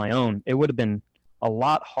do that on my own, it would have been a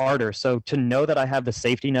lot harder. So to know that I have the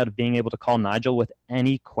safety net of being able to call Nigel with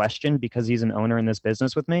any question because he's an owner in this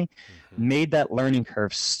business with me, made that learning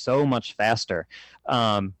curve so much faster.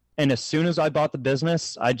 And as soon as I bought the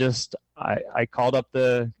business, I called up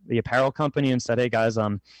the apparel company and said, hey guys,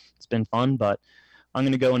 it's been fun, but I'm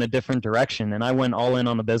going to go in a different direction. And I went all in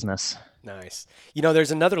on the business. Nice.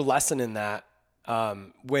 There's another lesson in that.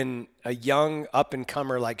 When a young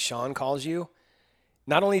up-and-comer like Sean calls you,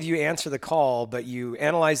 not only do you answer the call, but you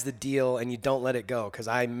analyze the deal and you don't let it go because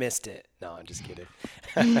I missed it. No, I'm just kidding.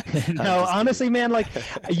 No, honestly, man, like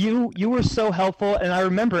you were so helpful. And I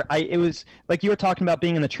remember it was like you were talking about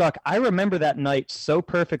being in the truck. I remember that night so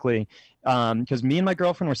perfectly because me and my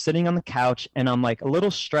girlfriend were sitting on the couch and I'm like a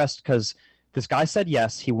little stressed because this guy said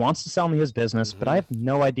yes, he wants to sell me his business, but I have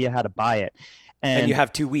no idea how to buy it. And you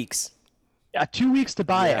have 2 weeks. 2 weeks to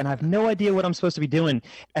buy it, Yeah. and I have no idea what I'm supposed to be doing.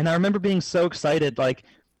 And I remember being so excited, like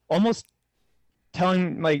almost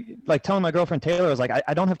telling my girlfriend Taylor, I was like,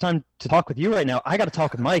 I don't have time to talk with you right now. I got to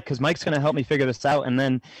talk with Mike, because Mike's going to help me figure this out. And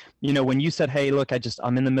then, when you said, hey, look,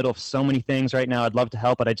 I'm in the middle of so many things right now. I'd love to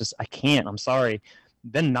help, but I can't. I'm sorry.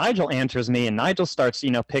 Then Nigel answers me, and Nigel starts,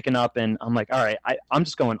 picking up, and I'm like, all right, I'm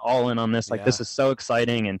just going all in on this. Like, this is so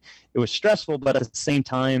exciting. And it was stressful, but at the same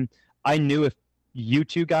time, I knew if you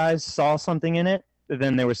two guys saw something in it,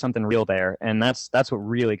 then there was something real there. And that's what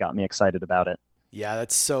really got me excited about it. Yeah,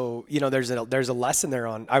 that's so, there's a lesson there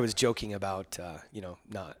on, I was joking about,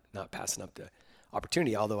 not passing up the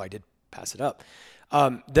opportunity, although I did pass it up.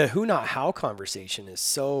 The who, not how conversation is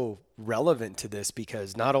so relevant to this,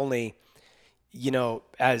 because not only, I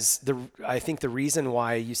think the reason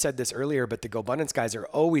why you said this earlier, but the GoBundance guys are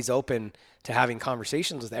always open to having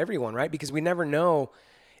conversations with everyone, right? Because we never know.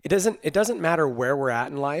 It doesn't matter where we're at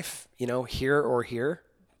in life, here or here,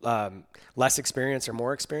 less experience or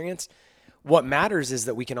more experience. What matters is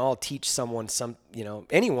that we can all teach someone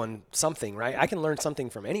anyone something, right? I can learn something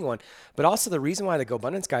from anyone, but also the reason why the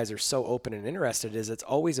GoBundance guys are so open and interested is it's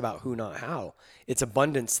always about who, not how. It's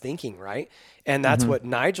abundance thinking, right? And that's what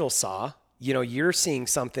Nigel saw. You're seeing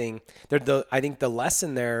something there. I think the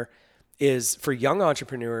lesson there is for young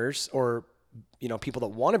entrepreneurs or, people that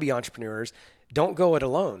want to be entrepreneurs, don't go it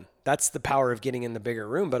alone. That's the power of getting in the bigger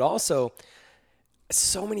room. But also,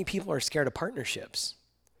 so many people are scared of partnerships.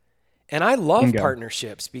 And I love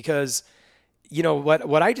partnerships because,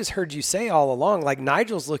 what I just heard you say all along, like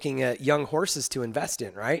Nigel's looking at young horses to invest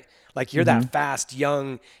in, right? Like you're that fast,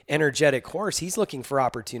 young, energetic horse. He's looking for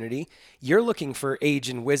opportunity. You're looking for age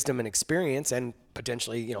and wisdom and experience and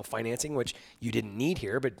potentially, financing, which you didn't need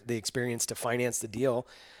here, but the experience to finance the deal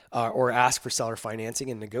or ask for seller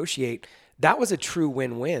financing and negotiate. That was a true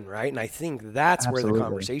win-win, right? And I think that's where the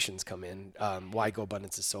conversations come in, why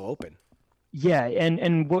GoBundance is so open. Yeah,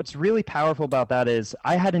 and what's really powerful about that is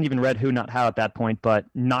I hadn't even read Who Not How at that point, but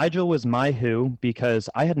Nigel was my who, because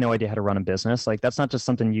I had no idea how to run a business. Like that's not just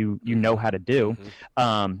something you know how to do.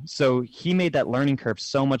 So he made that learning curve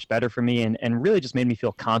so much better for me and really just made me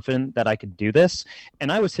feel confident that I could do this.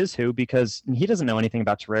 And I was his who because he doesn't know anything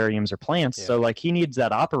about terrariums or plants. Yeah. So like he needs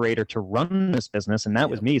that operator to run this business, and that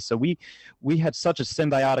was me. So we had such a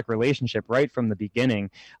symbiotic relationship right from the beginning.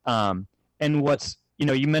 And what's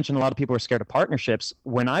you mentioned a lot of people are scared of partnerships.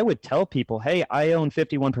 When I would tell people, hey, I own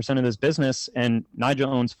 51% of this business and Nigel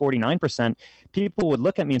owns 49%, people would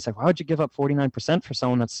look at me and say, why would you give up 49% for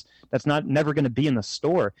someone that's never going to be in the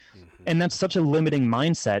store? And that's such a limiting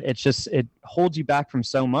mindset. It holds you back from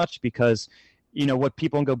so much because, what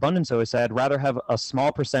people in GoBundance always say, I'd rather have a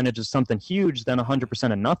small percentage of something huge than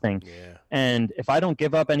 100% of nothing. Yeah. And if I don't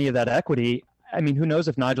give up any of that equity, I mean, who knows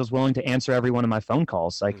if Nigel's willing to answer every one of my phone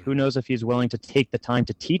calls? Like, who knows if he's willing to take the time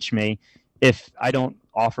to teach me if I don't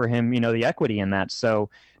offer him, the equity in that. So,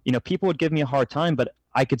 people would give me a hard time, but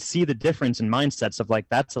I could see the difference in mindsets of like,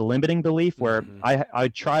 that's a limiting belief where I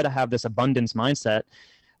try to have this abundance mindset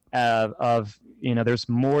of, there's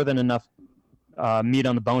more than enough meat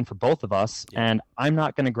on the bone for both of us. Yeah. And I'm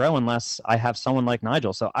not going to grow unless I have someone like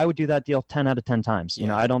Nigel. So I would do that deal 10 out of 10 times.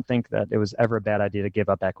 I don't think that it was ever a bad idea to give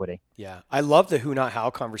up equity. Yeah. I love the who, not how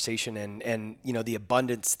conversation and the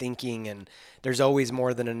abundance thinking, and there's always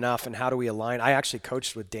more than enough. And how do we align? I actually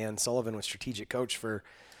coached with Dan Sullivan with Strategic Coach for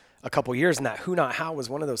a couple of years, and that who, not how was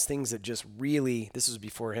one of those things that just really, this was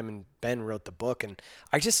before him and Ben wrote the book. And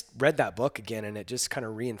I just read that book again and it just kind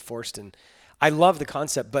of reinforced, and I love the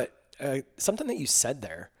concept, but something that you said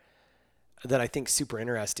there that I think is super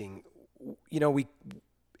interesting.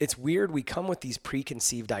 It's weird. We come with these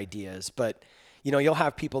preconceived ideas, but you'll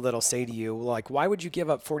have people that'll say to you, like, why would you give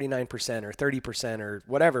up 49% or 30% or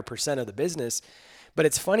whatever percent of the business? But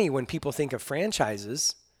it's funny when people think of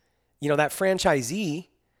franchises, that franchisee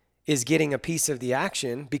is getting a piece of the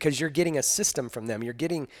action because you're getting a system from them. You're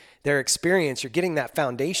getting their experience. You're getting that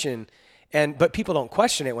foundation. But people don't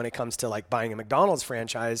question it when it comes to like buying a McDonald's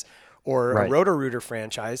franchise or a Roto-Rooter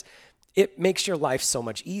franchise. It makes your life so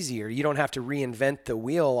much easier. You don't have to reinvent the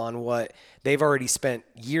wheel on what they've already spent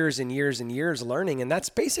years and years and years learning. And that's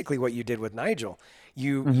basically what you did with Nigel.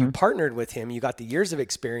 You partnered with him, you got the years of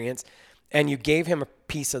experience, and you gave him a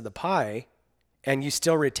piece of the pie, and you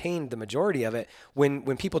still retained the majority of it.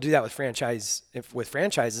 When people do that with franchises,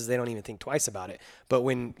 they don't even think twice about it. But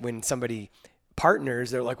when somebody partners,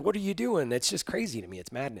 they're like, what are you doing? It's just crazy to me.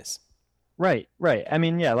 It's madness. Right. I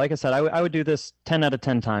mean, yeah, like I said, I would do this 10 out of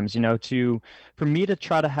 10 times, for me to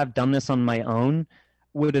try to have done this on my own.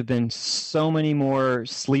 would have been so many more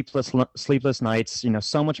sleepless nights,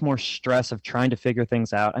 so much more stress of trying to figure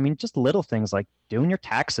things out. I mean, just little things like doing your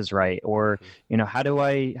taxes right, or how do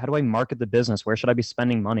I market the business? Where should I be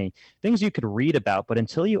spending money? Things you could read about, but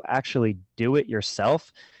until you actually do it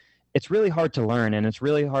yourself, it's really hard to learn, and it's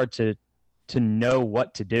really hard to know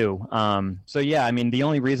what to do. So yeah, I mean, the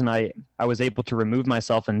only reason I was able to remove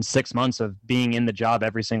myself in 6 months of being in the job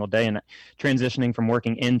every single day and transitioning from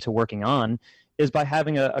working in to working on is by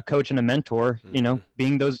having a coach and a mentor,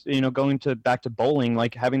 being those, going back to bowling,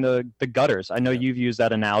 like having the gutters. I know you've used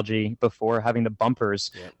that analogy before, having the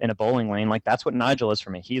bumpers in a bowling lane. Like that's what Nigel is for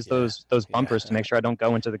me. He's those bumpers to make sure I don't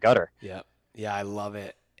go into the gutter. Yeah. Yeah. I love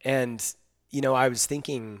it. And, I was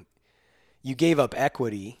thinking you gave up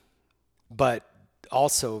equity, but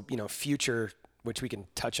also, future, which we can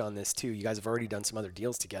touch on this too. You guys have already done some other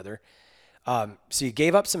deals together. So you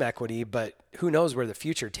gave up some equity, but who knows where the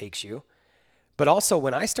future takes you. But also,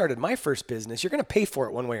 when I started my first business, you're going to pay for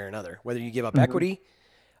it one way or another, whether you give up equity.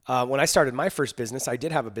 When I started my first business, I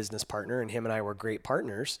did have a business partner, and him and I were great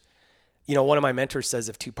partners. One of my mentors says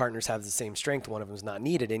if two partners have the same strength, one of them is not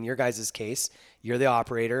needed. In your guys' case, you're the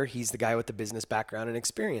operator. He's the guy with the business background and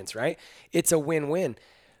experience, right? It's a win-win.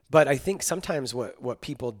 But I think sometimes what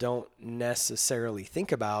people don't necessarily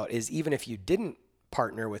think about is even if you didn't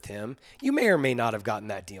partner with him, you may or may not have gotten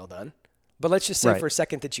that deal done. But let's just say for a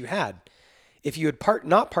second that you had. If you had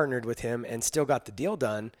not partnered with him and still got the deal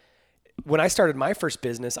done, when I started my first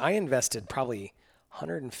business, I invested probably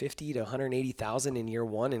 $150,000 to $180,000 in year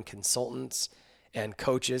one in consultants and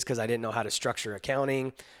coaches because I didn't know how to structure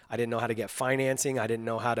accounting. I didn't know how to get financing. I didn't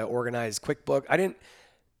know how to organize QuickBooks.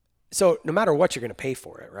 So no matter what, you're going to pay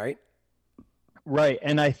for it, right? Right.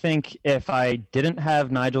 And I think if I didn't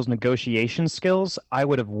have Nigel's negotiation skills, I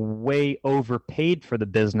would have way overpaid for the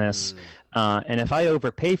business. And if I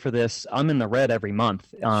overpay for this, I'm in the red every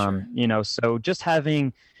month. So just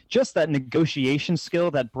having that negotiation skill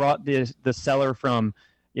that brought the seller from,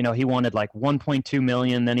 he wanted like 1.2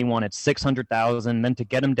 million, then he wanted 600,000, then to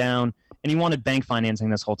get him down, and he wanted bank financing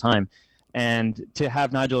this whole time. And to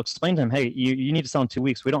have Nigel explain to him, hey, you need to sell in 2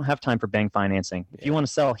 weeks. We don't have time for bank financing. If you want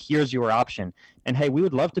to sell, here's your option. And hey, we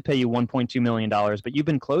would love to pay you $1.2 million, but you've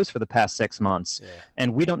been closed for the past 6 months. Yeah.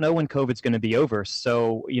 And we don't know when COVID's going to be over.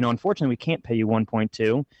 So, unfortunately, we can't pay you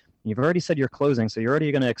 1.2. You've already said you're closing, so you're already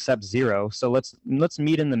going to accept 0. So let's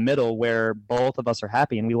meet in the middle where both of us are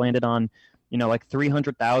happy. And we landed on, like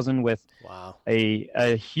 300,000 with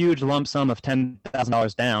a huge lump sum of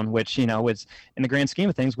 $10,000 down, which, is in the grand scheme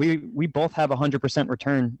of things, we both have 100%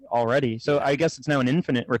 return already. So I guess it's now an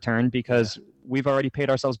infinite return because we've already paid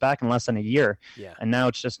ourselves back in less than a year. Yeah. And now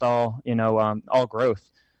it's just all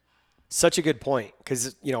growth. Such a good point.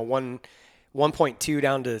 Cause 1.2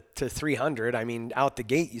 down to 300. I mean, out the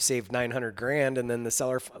gate, you saved $900,000 and then the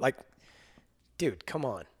seller, like, dude, come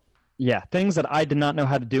on. Yeah, things that I did not know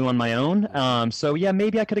how to do on my own. So yeah,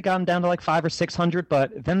 maybe I could have gotten down to like 500 or 600,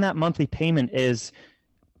 but then that monthly payment is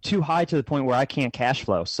too high to the point where I can't cash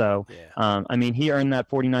flow. So, I mean, he earned that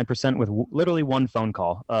 49% with literally one phone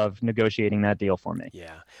call of negotiating that deal for me.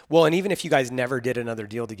 Yeah. Well, and even if you guys never did another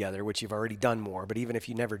deal together, which you've already done more, but even if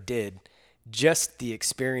you never did, just the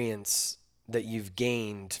experience that you've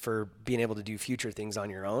gained for being able to do future things on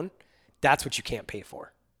your own, that's what you can't pay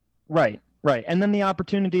for. Right. Right. And then the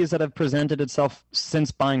opportunities that have presented itself since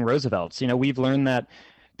buying Roosevelt's, we've learned that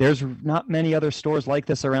there's not many other stores like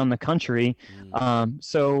this around the country.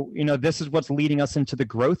 So, this is what's leading us into the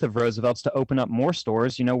growth of Roosevelt's to open up more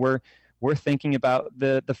stores. We're thinking about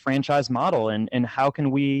the franchise model and how can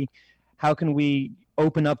we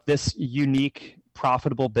open up this unique,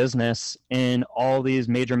 profitable business in all these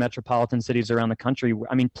major metropolitan cities around the country.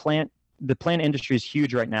 I mean, the plant industry is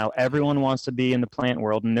huge right now. Everyone wants to be in the plant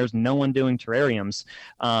world, and there's no one doing terrariums.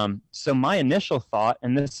 So my initial thought,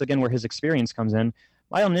 and this is again where his experience comes in,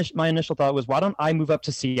 my initial thought was, why don't I move up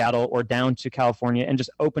to Seattle or down to California and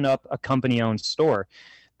just open up a company-owned store?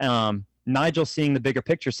 Nigel, seeing the bigger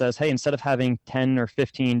picture, says, hey, instead of having 10 or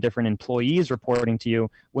 15 different employees reporting to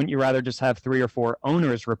you, wouldn't you rather just have 3 or 4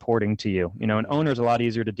 owners reporting to you? An owner is a lot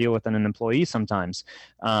easier to deal with than an employee sometimes.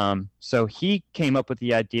 So he came up with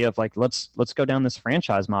the idea of like, let's go down this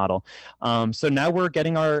franchise model. So now we're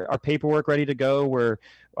getting our paperwork ready to go. We're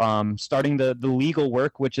starting the legal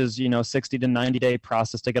work, which is, 60 to 90 day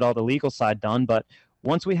process to get all the legal side done. But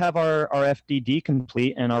once we have our FDD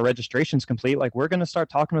complete and our registrations complete, like we're going to start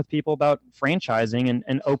talking with people about franchising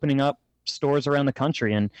and opening up stores around the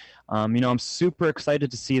country. And, I'm super excited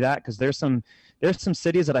to see that because there's some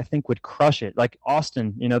cities that I think would crush it, like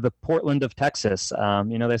Austin, the Portland of Texas.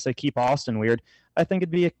 They say keep Austin weird. I think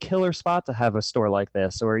it'd be a killer spot to have a store like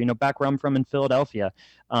this, or, back where I'm from in Philadelphia.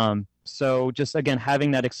 So just, again,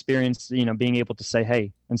 having that experience, being able to say,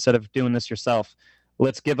 hey, instead of doing this yourself,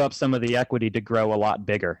 let's give up some of the equity to grow a lot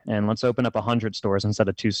bigger, and let's open up 100 stores instead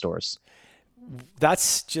of 2 stores.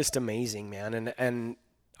 That's just amazing, man. And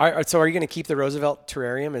so are you going to keep the Roosevelt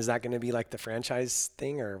Terrarium? Is that going to be like the franchise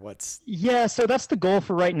thing, or what's? Yeah, so that's the goal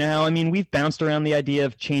for right now. I mean, we've bounced around the idea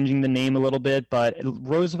of changing the name a little bit, but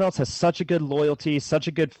Roosevelt's has such a good loyalty, such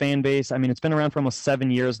a good fan base. I mean, it's been around for almost 7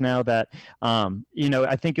 years now that,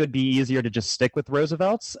 I think it would be easier to just stick with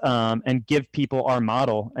Roosevelt's and give people our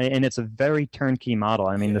model. And it's a very turnkey model.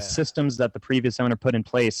 I mean, the systems that the previous owner put in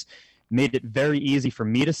place made it very easy for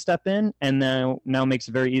me to step in, and now makes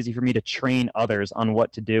it very easy for me to train others on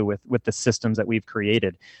what to do with the systems that we've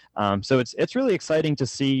created. So it's really exciting to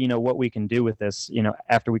see, what we can do with this,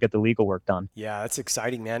 after we get the legal work done. Yeah, that's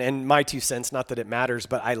exciting, man. And my 2 cents, not that it matters,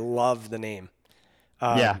 but I love the name.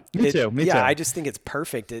 Yeah, me too. Yeah, I just think it's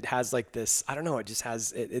perfect. It has like this, I don't know, it just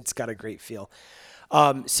has, it's got a great feel.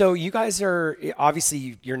 So you guys are,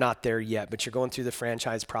 obviously you're not there yet, but you're going through the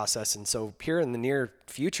franchise process. And so here in the near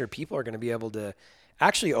future, people are going to be able to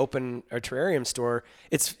actually open a terrarium store.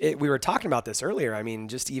 We were talking about this earlier. I mean,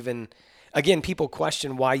 just even, again, people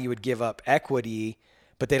question why you would give up equity,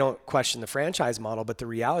 but they don't question the franchise model. But the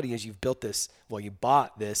reality is you've built this, you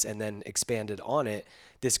bought this and then expanded on it,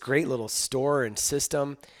 this great little store and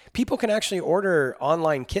system. People can actually order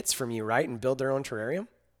online kits from you, right? And build their own terrarium.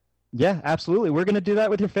 Yeah, absolutely. We're going to do that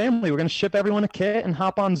with your family. We're going to ship everyone a kit and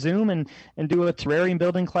hop on Zoom and do a terrarium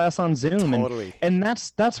building class on Zoom. Totally. And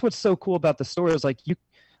that's what's so cool about the stores. Like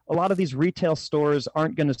a lot of these retail stores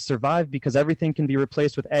aren't going to survive because everything can be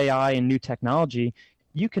replaced with AI and new technology.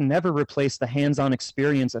 You can never replace the hands-on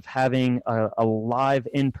experience of having a live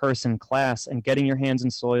in-person class and getting your hands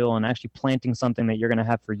in soil and actually planting something that you're going to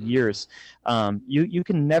have for years. You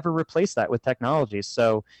can never replace that with technology.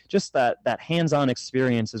 So just that hands-on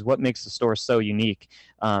experience is what makes the store so unique.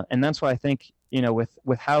 And that's why I think,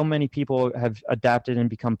 with how many people have adapted and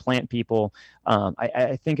become plant people,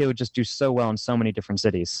 I think it would just do so well in so many different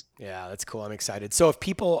cities. Yeah, that's cool. I'm excited. So if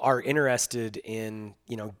people are interested in,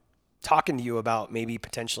 talking to you about maybe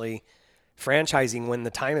potentially franchising when the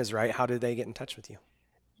time is right, how do they get in touch with you?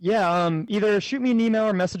 Yeah, either shoot me an email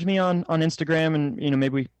or message me on Instagram, and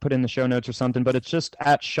maybe we put in the show notes or something. But it's just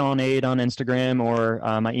at Sean Ade on Instagram, or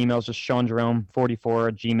my email is just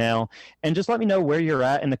SeanJerome44@gmail. And just let me know where you're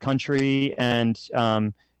at in the country, and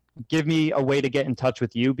give me a way to get in touch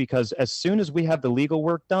with you, because as soon as we have the legal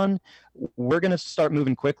work done, we're going to start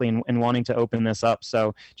moving quickly and wanting to open this up.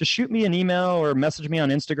 So just shoot me an email or message me on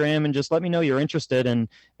Instagram and just let me know you're interested. And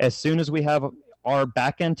as soon as we have our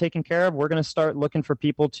back end taken care of, we're going to start looking for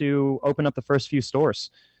people to open up the first few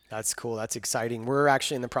stores. That's cool. That's exciting. We're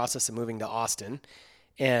actually in the process of moving to Austin,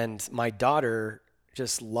 and my daughter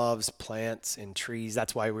just loves plants and trees.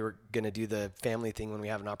 That's why we were going to do the family thing when we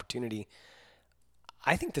have an opportunity.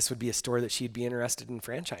 I think this would be a store that she'd be interested in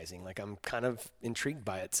franchising. Like, I'm kind of intrigued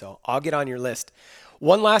by it. So I'll get on your list.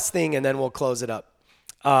 One last thing, and then we'll close it up.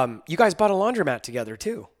 You guys bought a laundromat together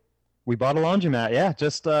too. We bought a laundromat. Yeah.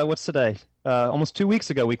 Just, what's today? Almost 2 weeks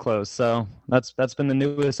ago we closed. So that's been the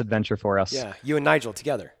newest adventure for us. Yeah. You and Nigel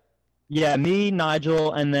together. Yeah. Me,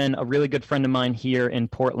 Nigel, and then a really good friend of mine here in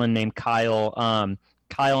Portland named Kyle.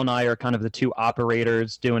 Kyle and I are kind of the 2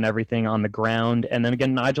 operators doing everything on the ground. And then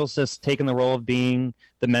again, Nigel's just taking the role of being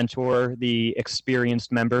the mentor, the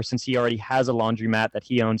experienced member, since he already has a laundromat that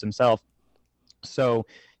he owns himself. So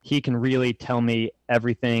he can really tell me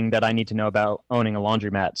everything that I need to know about owning a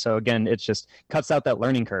laundromat. So again, it's just cuts out that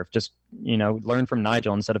learning curve. Just, learn from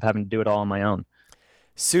Nigel instead of having to do it all on my own.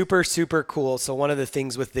 Super, super cool. So one of the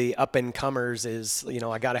things with the up and comers is,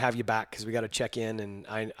 I got to have you back because we got to check in.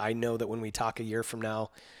 And I know that when we talk a year from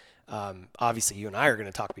now, obviously you and I are going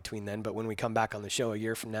to talk between then, but when we come back on the show a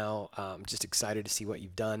year from now, I'm just excited to see what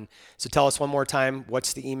you've done. So tell us one more time,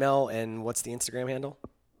 what's the email and what's the Instagram handle?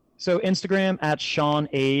 So Instagram at Sean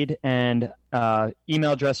Ade, and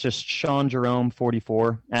email address just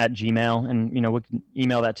SeanJerome44@gmail, and we can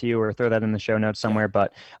email that to you or throw that in the show notes somewhere.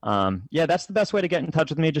 But yeah, that's the best way to get in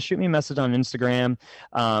touch with me. Just shoot me a message on Instagram.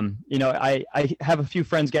 I have a few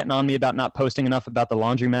friends getting on me about not posting enough about the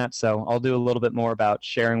laundromat, so I'll do a little bit more about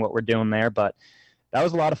sharing what we're doing there. But that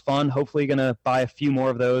was a lot of fun. Hopefully, gonna buy a few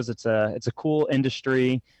more of those. It's a cool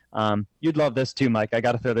industry. You'd love this too, Mike. I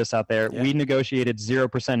got to throw this out there. Yeah. We negotiated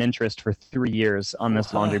 0% interest for 3 years on this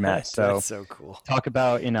laundromat. So that's so cool. Talk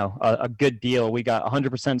about, a good deal. We got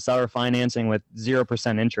 100% seller financing with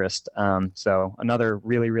 0% interest. So another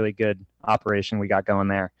really, really good operation we got going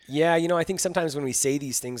there. Yeah. I think sometimes when we say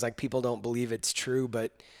these things, like, people don't believe it's true,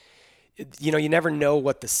 but you never know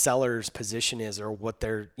what the seller's position is or what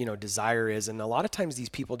their, desire is. And a lot of times these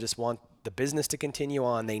people just want the business to continue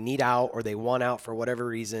on. They need out or they want out for whatever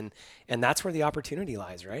reason. And that's where the opportunity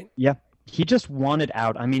lies, right? Yeah. He just wanted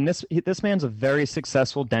out. I mean, this man's a very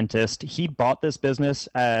successful dentist. He bought this business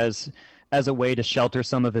as a way to shelter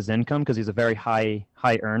some of his income because he's a very high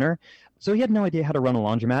earner. So he had no idea how to run a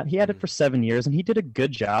laundromat. He had it for 7 years and he did a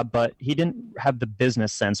good job, but he didn't have the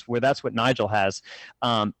business sense where that's what Nigel has.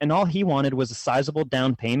 And all he wanted was a sizable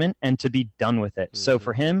down payment and to be done with it. So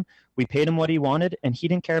for him, we paid him what he wanted and he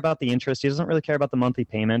didn't care about the interest. He doesn't really care about the monthly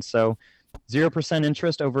payments. So 0%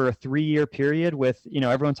 interest over a 3-year period with,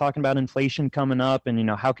 everyone talking about inflation coming up and,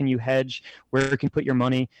 how can you hedge? Where can you put your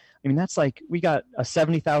money? I mean, that's like, we got a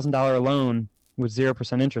 $70,000 loan with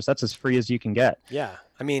 0% interest. That's as free as you can get. Yeah.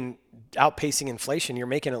 I mean, outpacing inflation, you're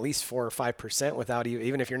making at least 4 or 5% without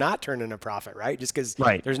even if you're not turning a profit, right? Just because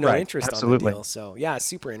there's no interest on the deal. So yeah,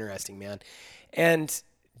 super interesting, man. And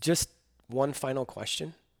just one final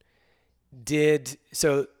question.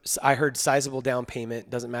 So I heard sizable down payment,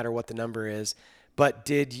 doesn't matter what the number is, but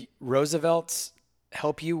did Roosevelt's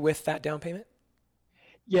help you with that down payment?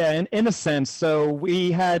 Yeah, in a sense. So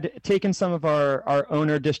we had taken some of our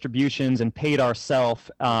owner distributions and paid ourselves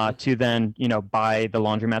to then, buy the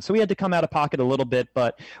laundromat. So we had to come out of pocket a little bit,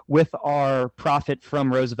 but with our profit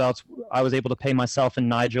from Roosevelt's, I was able to pay myself and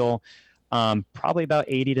Nigel probably about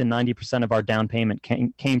 80 to 90% of our down payment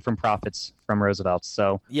came from profits from Roosevelt's.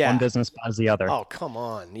 So one business buys the other. Oh, come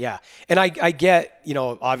on. Yeah. And I get,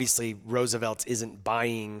 obviously Roosevelt's isn't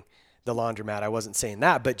buying the laundromat. I wasn't saying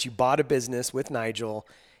that, but you bought a business with Nigel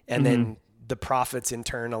and then the profits in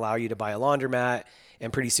turn allow you to buy a laundromat,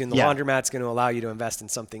 and pretty soon the laundromat's going to allow you to invest in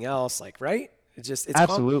something else, right? It's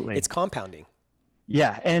absolutely. It's compounding.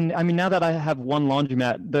 Yeah. And I mean, now that I have one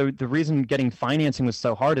laundromat, the reason getting financing was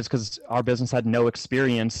so hard is because our business had no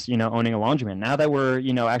experience, owning a laundromat. Now that we're,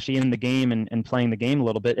 actually in the game and playing the game a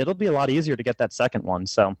little bit, it'll be a lot easier to get that second one.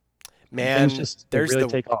 So man,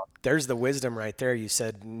 there's the wisdom right there. You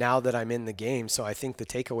said, now that I'm in the game. So I think the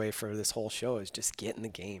takeaway for this whole show is just get in the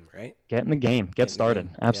game, right? Get in the game, get started.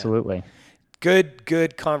 Absolutely. Yeah.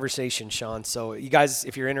 Good conversation, Sean. So you guys,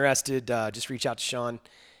 if you're interested, just reach out to Sean.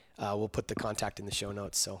 We'll put the contact in the show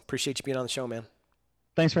notes. So appreciate you being on the show, man.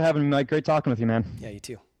 Thanks for having me, Mike. Great talking with you, man. Yeah, you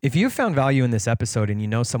too. If you found value in this episode and you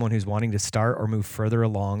know someone who's wanting to start or move further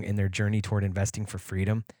along in their journey toward investing for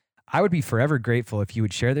freedom, I would be forever grateful if you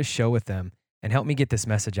would share this show with them and help me get this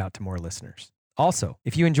message out to more listeners. Also,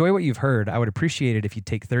 if you enjoy what you've heard, I would appreciate it if you'd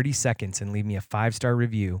take 30 seconds and leave me a 5-star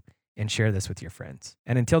review and share this with your friends.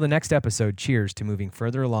 And until the next episode, cheers to moving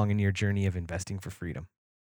further along in your journey of investing for freedom.